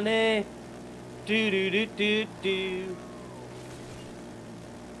 money. Do do do do do.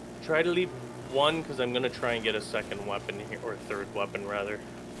 Try to leave one because I'm gonna try and get a second weapon here, or a third weapon rather.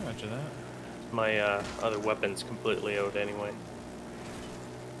 Roger that. My other weapon's completely out anyway.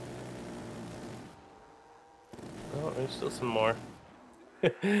 Oh, there's still some more.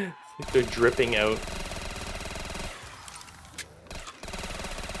 It's like they're dripping out.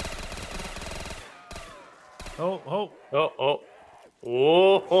 Oh, oh. Oh, oh.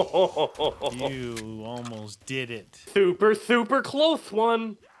 Whoa! You almost did it. Super, super close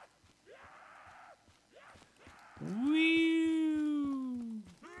one. Woo.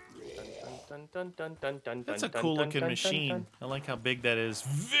 That's a cool looking machine. I like how big that is.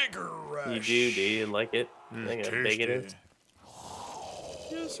 Vigorous. You do you like it? Think how big it is?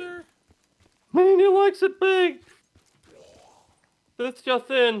 Yes, sir. Man, he likes it big. That's just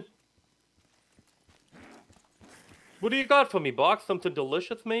in. What do you got for me, Box? Something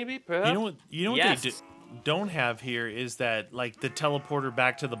delicious, maybe? Perhaps? You know what yes. they don't have here is that, like, the teleporter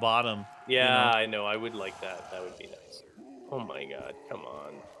back to the bottom. Yeah, you know? I know. I would like that. That would be nice. Oh my god, come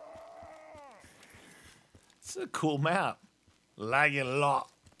on. It's a cool map. Like it a lot.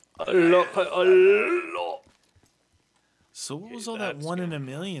 A lot. So what was all that 1 in a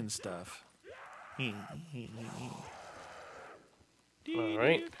million stuff?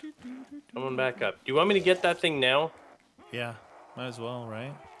 Alright. Coming back up. Do you want me to get that thing now? Yeah, might as well,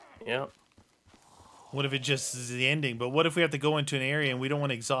 right? Yeah. What if it just is the ending? But what if we have to go into an area and we don't want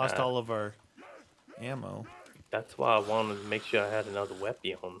to exhaust all of our ammo? That's why I wanted to make sure I had another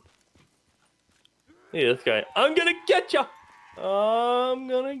weapon. Hey, this guy. I'm gonna get ya! I'm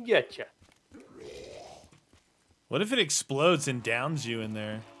gonna get ya. What if it explodes and downs you in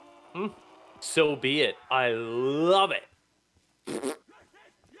there? So be it. I love it.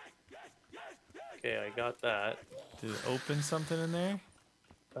 Okay, I got that. Did it open something in there?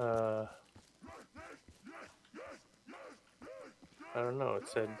 I don't know. It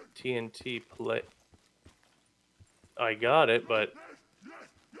said TNT play. I got it, but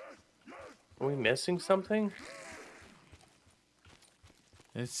are we missing something?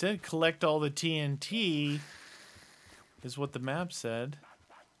 It said collect all the TNT, is what the map said.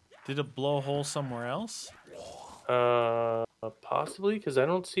 Did it blow a hole somewhere else? Possibly, because I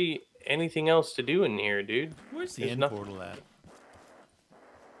don't see anything else to do in here, dude. Where's the There's end nothing. portal at?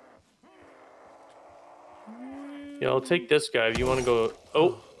 Yeah, I'll take this guy if you want to go.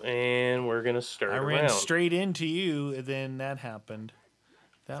 Oh, and we're gonna start I around. ran straight into you, and then that happened.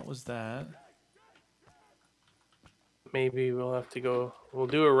 That was that. Maybe we'll have to go. We'll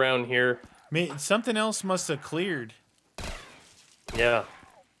do around here. Something else must have cleared. Yeah.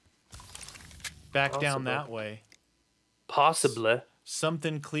 Back down that way. Possibly.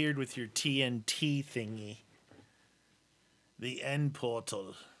 Something cleared with your TNT thingy. The end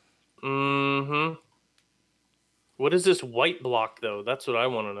portal. Mm-hmm. What is this white block, though? That's what I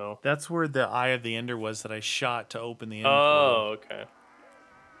want to know. That's where the Eye of the Ender was that I shot to open the end portal. Oh, okay.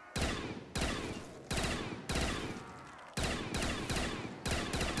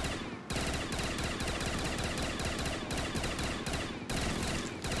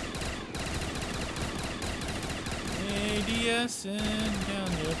 ADS and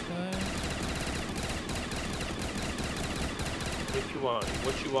down your pipe. What you want?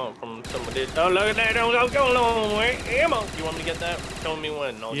 What you want from somebody? Oh, look at that! Don't go long way. Ammo. You want me to get that? Tell me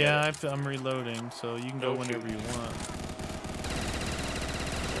when. Yeah, I'm reloading, so you can go whenever you want.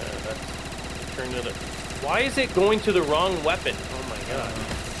 Yeah, that's turn to the. Why is it going to the wrong weapon? Oh my god,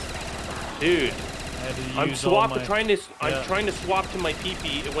 dude! I'm trying to swap to my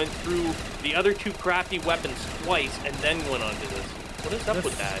PP. It went through the other two crafty weapons twice, and then went on to this. What is up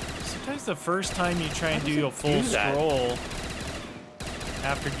with that? Sometimes the first time you try and do a full scroll,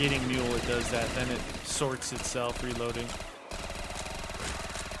 after getting Mule, it does that. Then it sorts itself, reloading.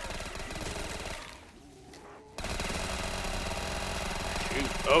 Shoot!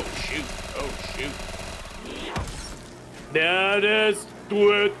 Oh shoot! Oh shoot! There it is!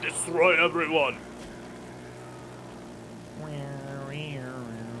 Do it! Destroy everyone!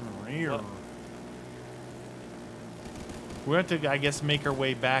 We have to, I guess, make our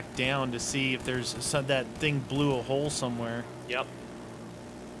way back down to see if there's that thing blew a hole somewhere. Yep.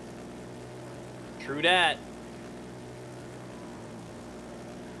 True that.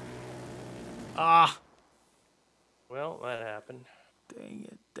 Ah. Well, that happened. Dang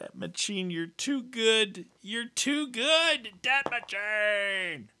it, that machine, you're too good. You're too good, that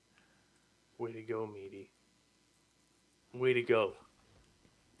machine. Way to go, Meaty. Way to go.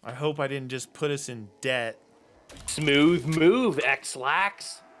 I hope I didn't just put us in debt. Smooth move,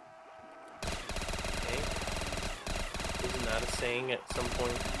 X-Lax. Okay. Isn't that a saying at some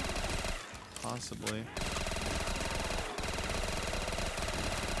point? Possibly.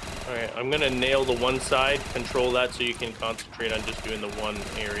 Alright, I'm gonna nail the one side, control that so you can concentrate on just doing the one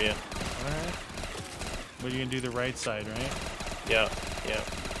area. Alright. But you can do the right side, right? Yeah, yeah.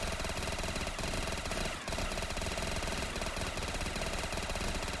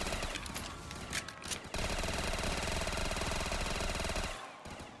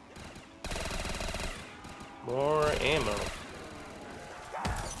 More ammo.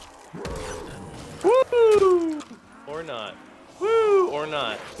 Woo! Or not. Woo! Or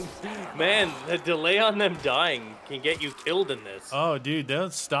not. Man, the delay on them dying can get you killed in this. Oh, dude, they'll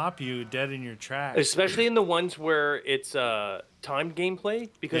stop you dead in your tracks. Especially in the ones where it's timed gameplay,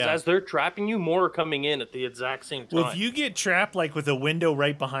 because as they're trapping you, more are coming in at the exact same time. Well, if you get trapped like with a window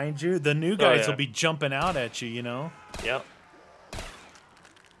right behind you, the new guys will be jumping out at you, you know? Yep.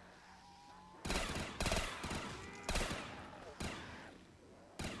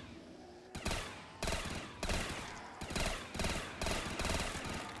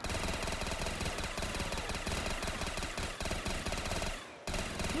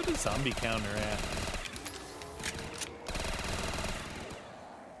 What is zombie counter at?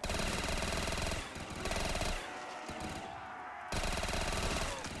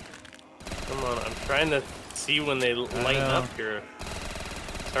 Come on, I'm trying to see when they lighten up here.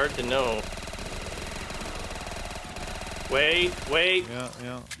 It's hard to know. Wait.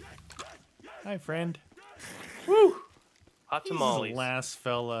 Yeah. Hi, friend. Woo! Hot tamales. Last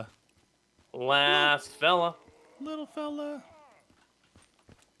fella. Last fella. Little fella.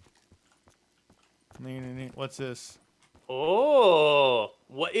 What's this? Oh,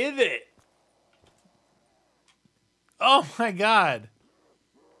 what is it? Oh my god.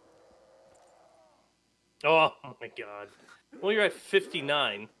 Oh my god. Well, you're at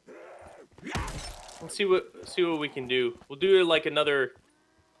 59. Let's see what we can do. We'll do like another,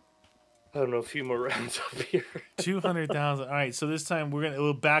 I don't know, a few more rounds up here. 200,000. All right, so this time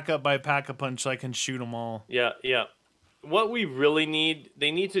we'll back up by pack-a-punch so I can shoot them all. Yeah. What we really need,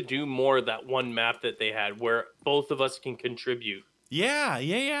 they need to do more of that one map that they had where both of us can contribute.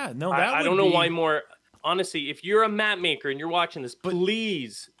 Yeah. No, I don't know why more. Honestly, if you're a map maker and you're watching this,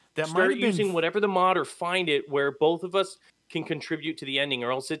 please start using whatever the mod or find it where both of us can contribute to the ending,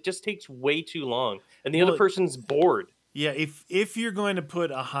 or else it just takes way too long and the other person's bored. Yeah, if you're going to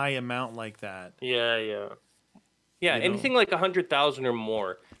put a high amount like that. Yeah. Anything like 100,000 or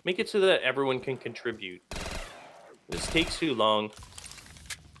more, make it so that everyone can contribute. This takes too long.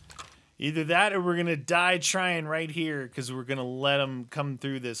 Either that or we're going to die trying right here because we're going to let them come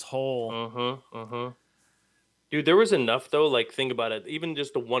through this hole. Dude, there was enough, though. Like, think about it. Even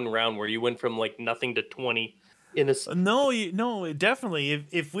just the one round where you went from, like, nothing to 20 in a... No, definitely.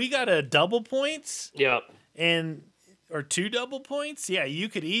 If we got a double points... Yeah. Or two double points, yeah, you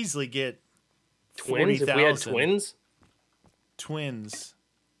could easily get 40,000. Twins? If we had twins? Twins.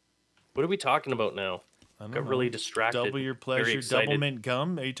 What are we talking about now? I got really distracted. Double your pleasure, double mint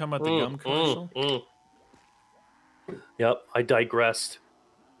gum. Are you talking about the gum commercial? Yep, I digressed.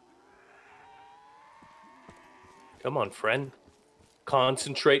 Come on, friend.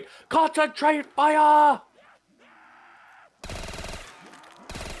 Concentrate. Concentrate, fire!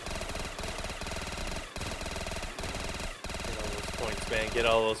 Get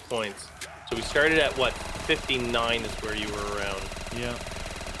all those points. So we started at what? 59 is where you were around. Yeah.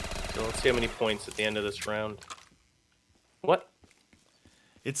 So let's see how many points at the end of this round. What?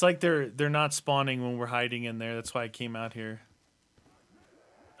 It's like they're not spawning when we're hiding in there. That's why I came out here.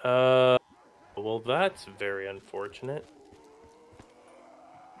 Well, that's very unfortunate.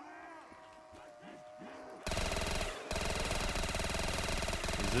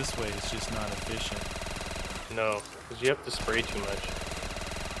 This way is just not efficient. No, because you have to spray too much.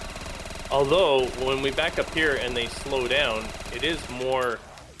 Although, when we back up here and they slow down, it is more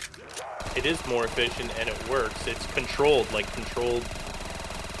efficient and it works. It's controlled. Oh,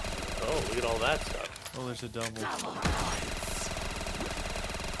 look at all that stuff. Oh, there's a double.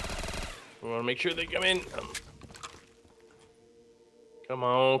 We want to make sure they come in. Come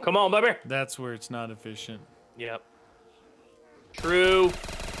on, baby. That's where it's not efficient. Yep. True.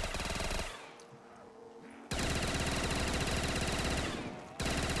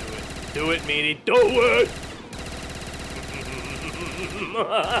 Do it, meaty. Do it!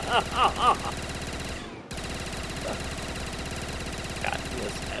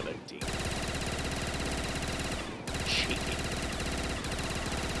 Godless 17. Cheeky.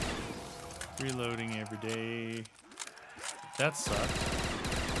 Reloading every day. That sucked.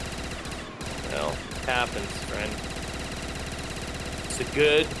 Well, happens, friend. It's the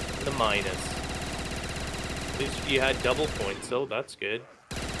good and the minus. At least you had double points, so that's good.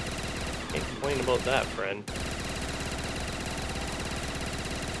 Can't complain about that, friend.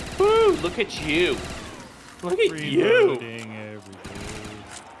 Woo! Look at you! Look at you! Reloading every day.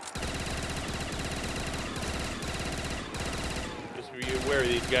 Just be aware,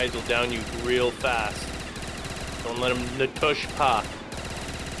 these guys will down you real fast. Don't let them natush pa.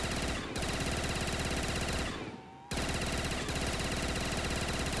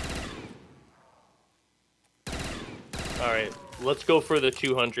 Alright, let's go for the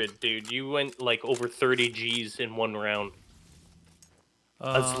 200, dude. You went like over 30 G's in one round.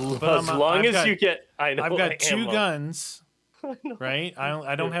 As long as you get, I know. I've got two ammo. guns, right?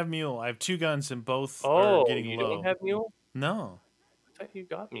 I don't have mule. I have two guns and both Oh, are getting you low. don't have mule? No. I thought you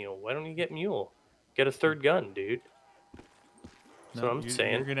got mule. Why don't you get mule? Get a third gun, dude. That's what I'm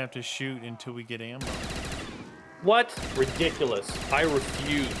saying. You're gonna have to shoot until we get ammo. What? Ridiculous. I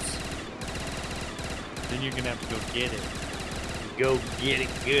refuse. Then you're gonna have to go get it. Go get it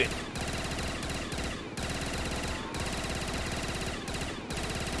good.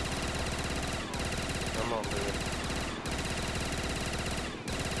 Come on, dude.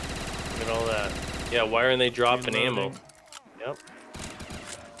 Look at all that. Yeah, why aren't they dropping ammo? Yep.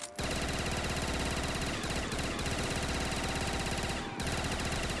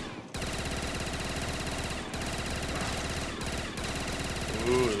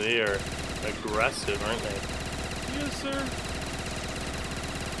 Ooh, they are aggressive, aren't they? Yes, sir.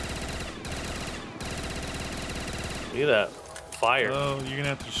 Look at that fire. Oh, you're gonna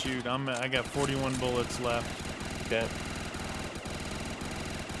have to shoot. I got 41 bullets left. Okay.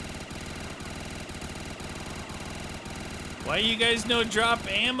 Why you guys no drop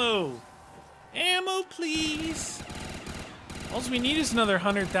ammo? Ammo, please. All we need is another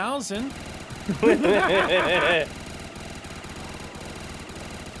 100,000.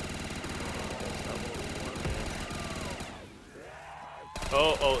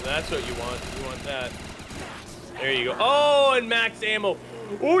 Oh, that's what you want. You want that. There you go. Oh, and max ammo.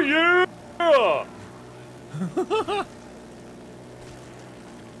 Oh, yeah! Oh,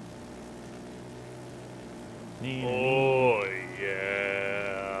 yeah.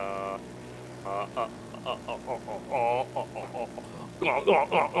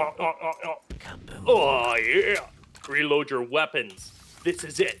 Oh, yeah. Reload your weapons. This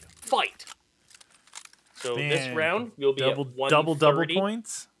is it. Fight. So Man, this round, you'll be double, at 130. double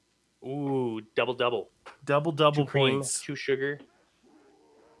points. Ooh, double. Double Two cream, points. 2 sugar.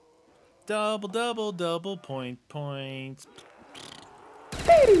 Double points.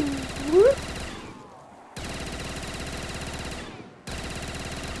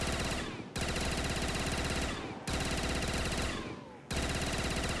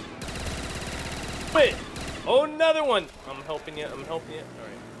 Wait! Oh, another one! I'm helping you. Alright.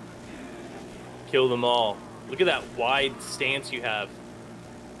 Kill them all. Look at that wide stance you have.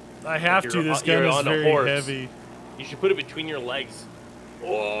 I have Like to. This you're gun is on a very horse. heavy. You should put it between your legs.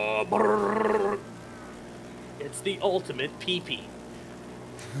 Oh, brrr. It's the ultimate pee-pee.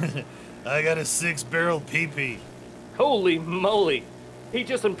 I got a 6-barrel peepee. Holy moly! He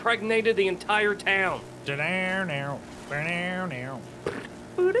just impregnated the entire town. Double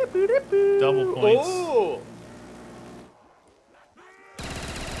Double points. Oh!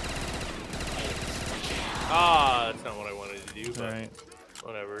 Ah, that's not what I wanted to do, but Right.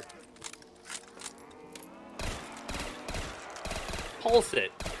 whatever. Pulse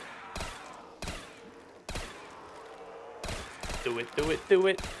it. Do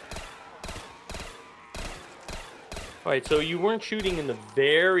it. Alright, so you weren't shooting in the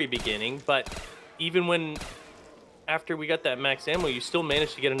very beginning, but even when, after we got that max ammo, you still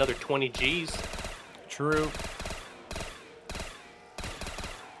managed to get another 20 Gs. True.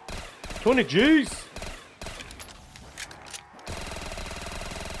 20 Gs!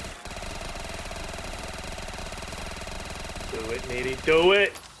 Do it, matey, do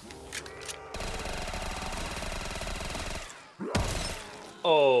it!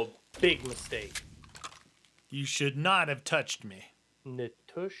 Oh, big mistake. You should not have touched me.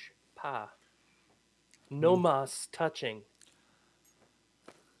 Natush pa. No mas touching.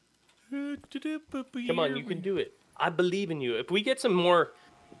 Come on, you can do it. I believe in you. If we get some more,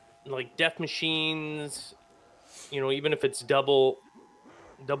 like, death machines, you know, even if it's double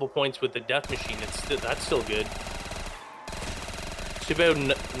points with the death machine, that's still good. Too bad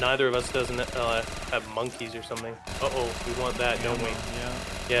neither of us doesn't have monkeys or something. Uh-oh, we want that, don't we? Yeah.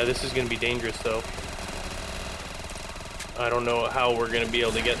 Yeah, this is going to be dangerous, though. I don't know how we're going to be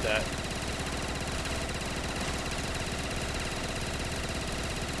able to get that.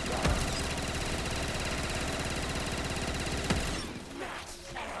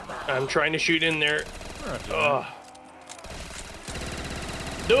 I'm trying to shoot in there. Oh.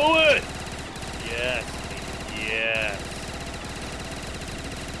 Do it! Yes. Yes.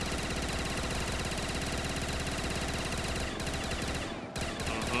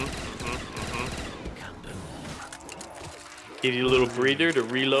 Give you a little breather to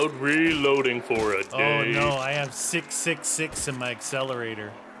reload. Reloading for a day. Oh no, I have 666 in my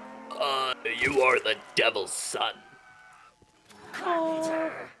accelerator. You are the devil's son.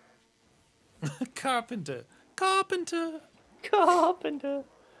 Carpenter.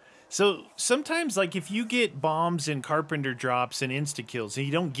 So sometimes, like, if you get bombs and carpenter drops and insta kills and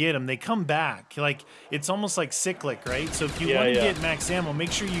you don't get them, they come back. Like, it's almost like cyclic, right? So if you want to get max ammo,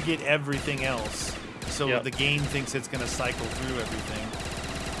 make sure you get everything else. So the game thinks it's going to cycle through everything.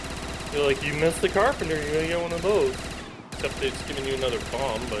 You're like, you missed the carpenter, you're going to get one of those. Except it's giving you another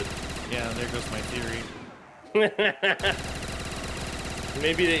bomb, but... Yeah, there goes my theory.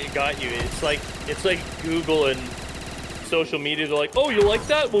 Maybe they got you. It's like Google and social media. They're like, oh, you like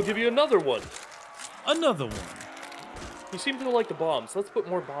that? We'll give you another one. Another one. You seem to like the bombs. Let's put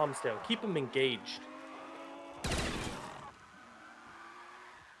more bombs down. Keep them engaged.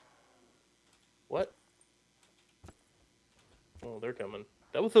 What? Oh, they're coming.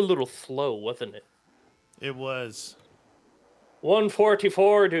 That was a little slow, wasn't it? It was.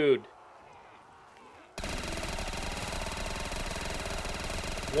 144, dude.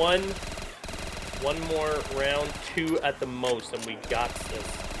 One more round, 2 at the most, and we got this.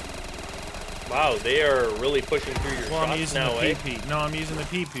 Wow, they are really pushing through your shots I'm using now, the PP. No, I'm using the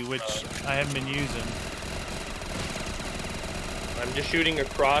PP, which I haven't been using. I'm just shooting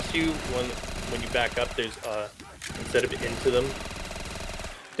across you when you back up. There's instead of into them,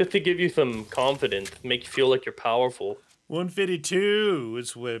 just to give you some confidence, make you feel like you're powerful. 152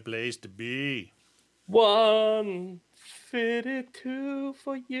 is where it plays to be. 152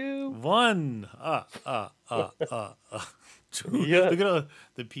 for you. One. Yeah. Look at all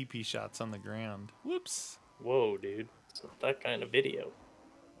the PP shots on the ground. Whoops. Whoa, dude. It's not that kind of video.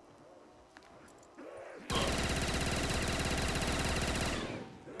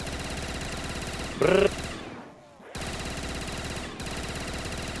 Brr.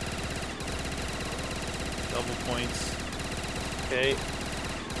 Double points. Okay.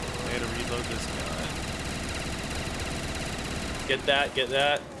 I gotta reload this gun. Get that, get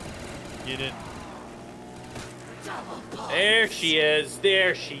that. Get it. There she is.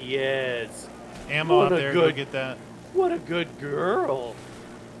 There she is. Ammo What out a there. good- Go get that. What a good girl.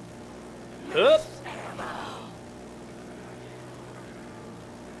 Up.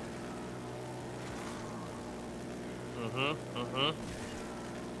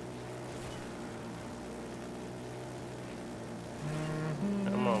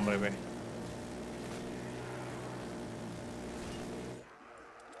 Come on, baby.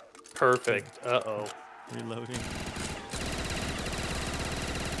 Perfect. Uh-oh. Reloading.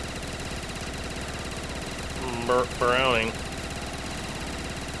 Browning.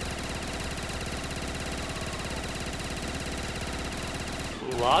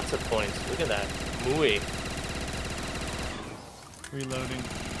 Lots of points. Look at that. Mooey. Reloading.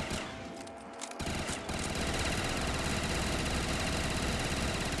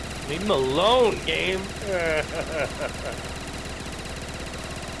 Leave him alone, game. Ooh,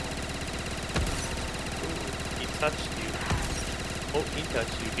 he touched you. Oh, he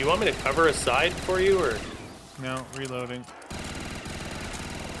touched you. Do you want me to cover a side for you, or? No, reloading.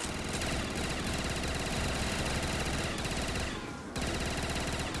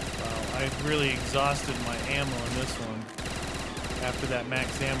 Wow, I've really exhausted my ammo in this one. After that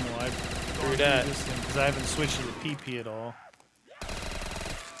max ammo, I've gone through that. this thing because I haven't switched to the PP at all.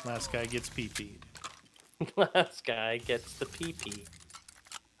 Last guy gets PP'd. Last guy gets the PP.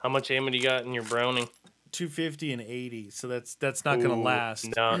 How much ammo do you got in your Browning? 250 and 80, so that's not gonna last.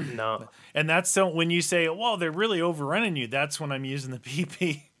 No. And that's so when you say, "Well, they're really overrunning you," that's when I'm using the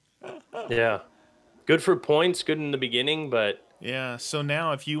PP. Yeah. Good for points, good in the beginning, but Yeah. So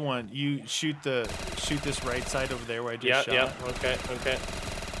now, if you want, you shoot this right side over there where I just shot. yeah. Okay.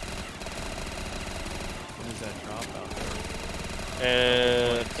 What is that drop out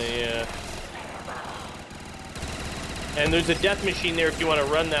Yeah. And there's a death machine there if you want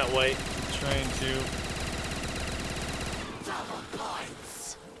to run that way. there? Trying to.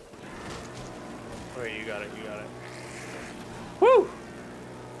 Oh, you got it. Woo!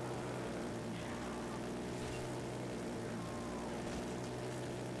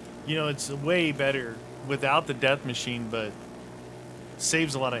 You know, it's way better without the death machine, but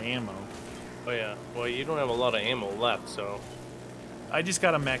saves a lot of ammo. Oh yeah. Well, you don't have a lot of ammo left, so. I just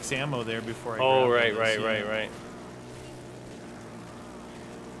got a max ammo there before I. Oh grabbed right, this, right, yeah. right, right.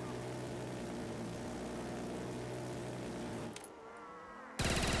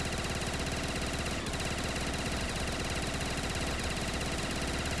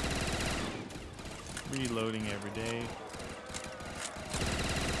 Reloading every day.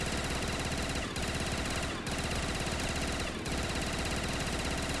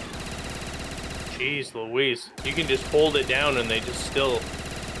 Jeez Louise. You can just hold it down and they just still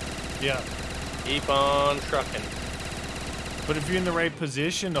keep on trucking. But if you're in the right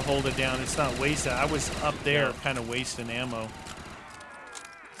position to hold it down, it's not wasted. I was up there kind of wasting ammo.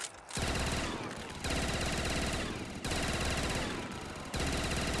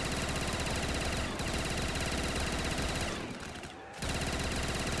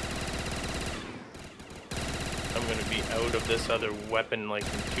 I'm gonna be out of this other weapon like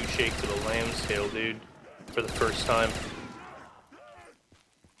in 2 shakes of a lamb's tail, dude. For the first time.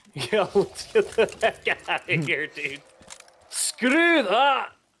 Yeah, let's get the heck out of here, dude. Screw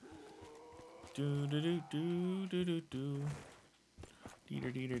that! Do.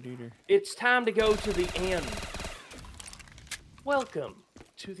 Deeter. It's time to go to the end. Welcome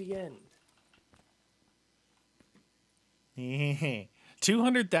to the end.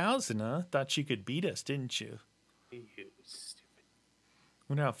 200,000, huh? Thought you could beat us, didn't you? You stupid.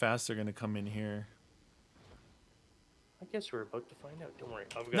 Wonder how fast they're gonna come in here. I guess we're about to find out. Don't worry.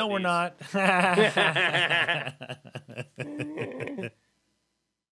 I've got No, we're these. not.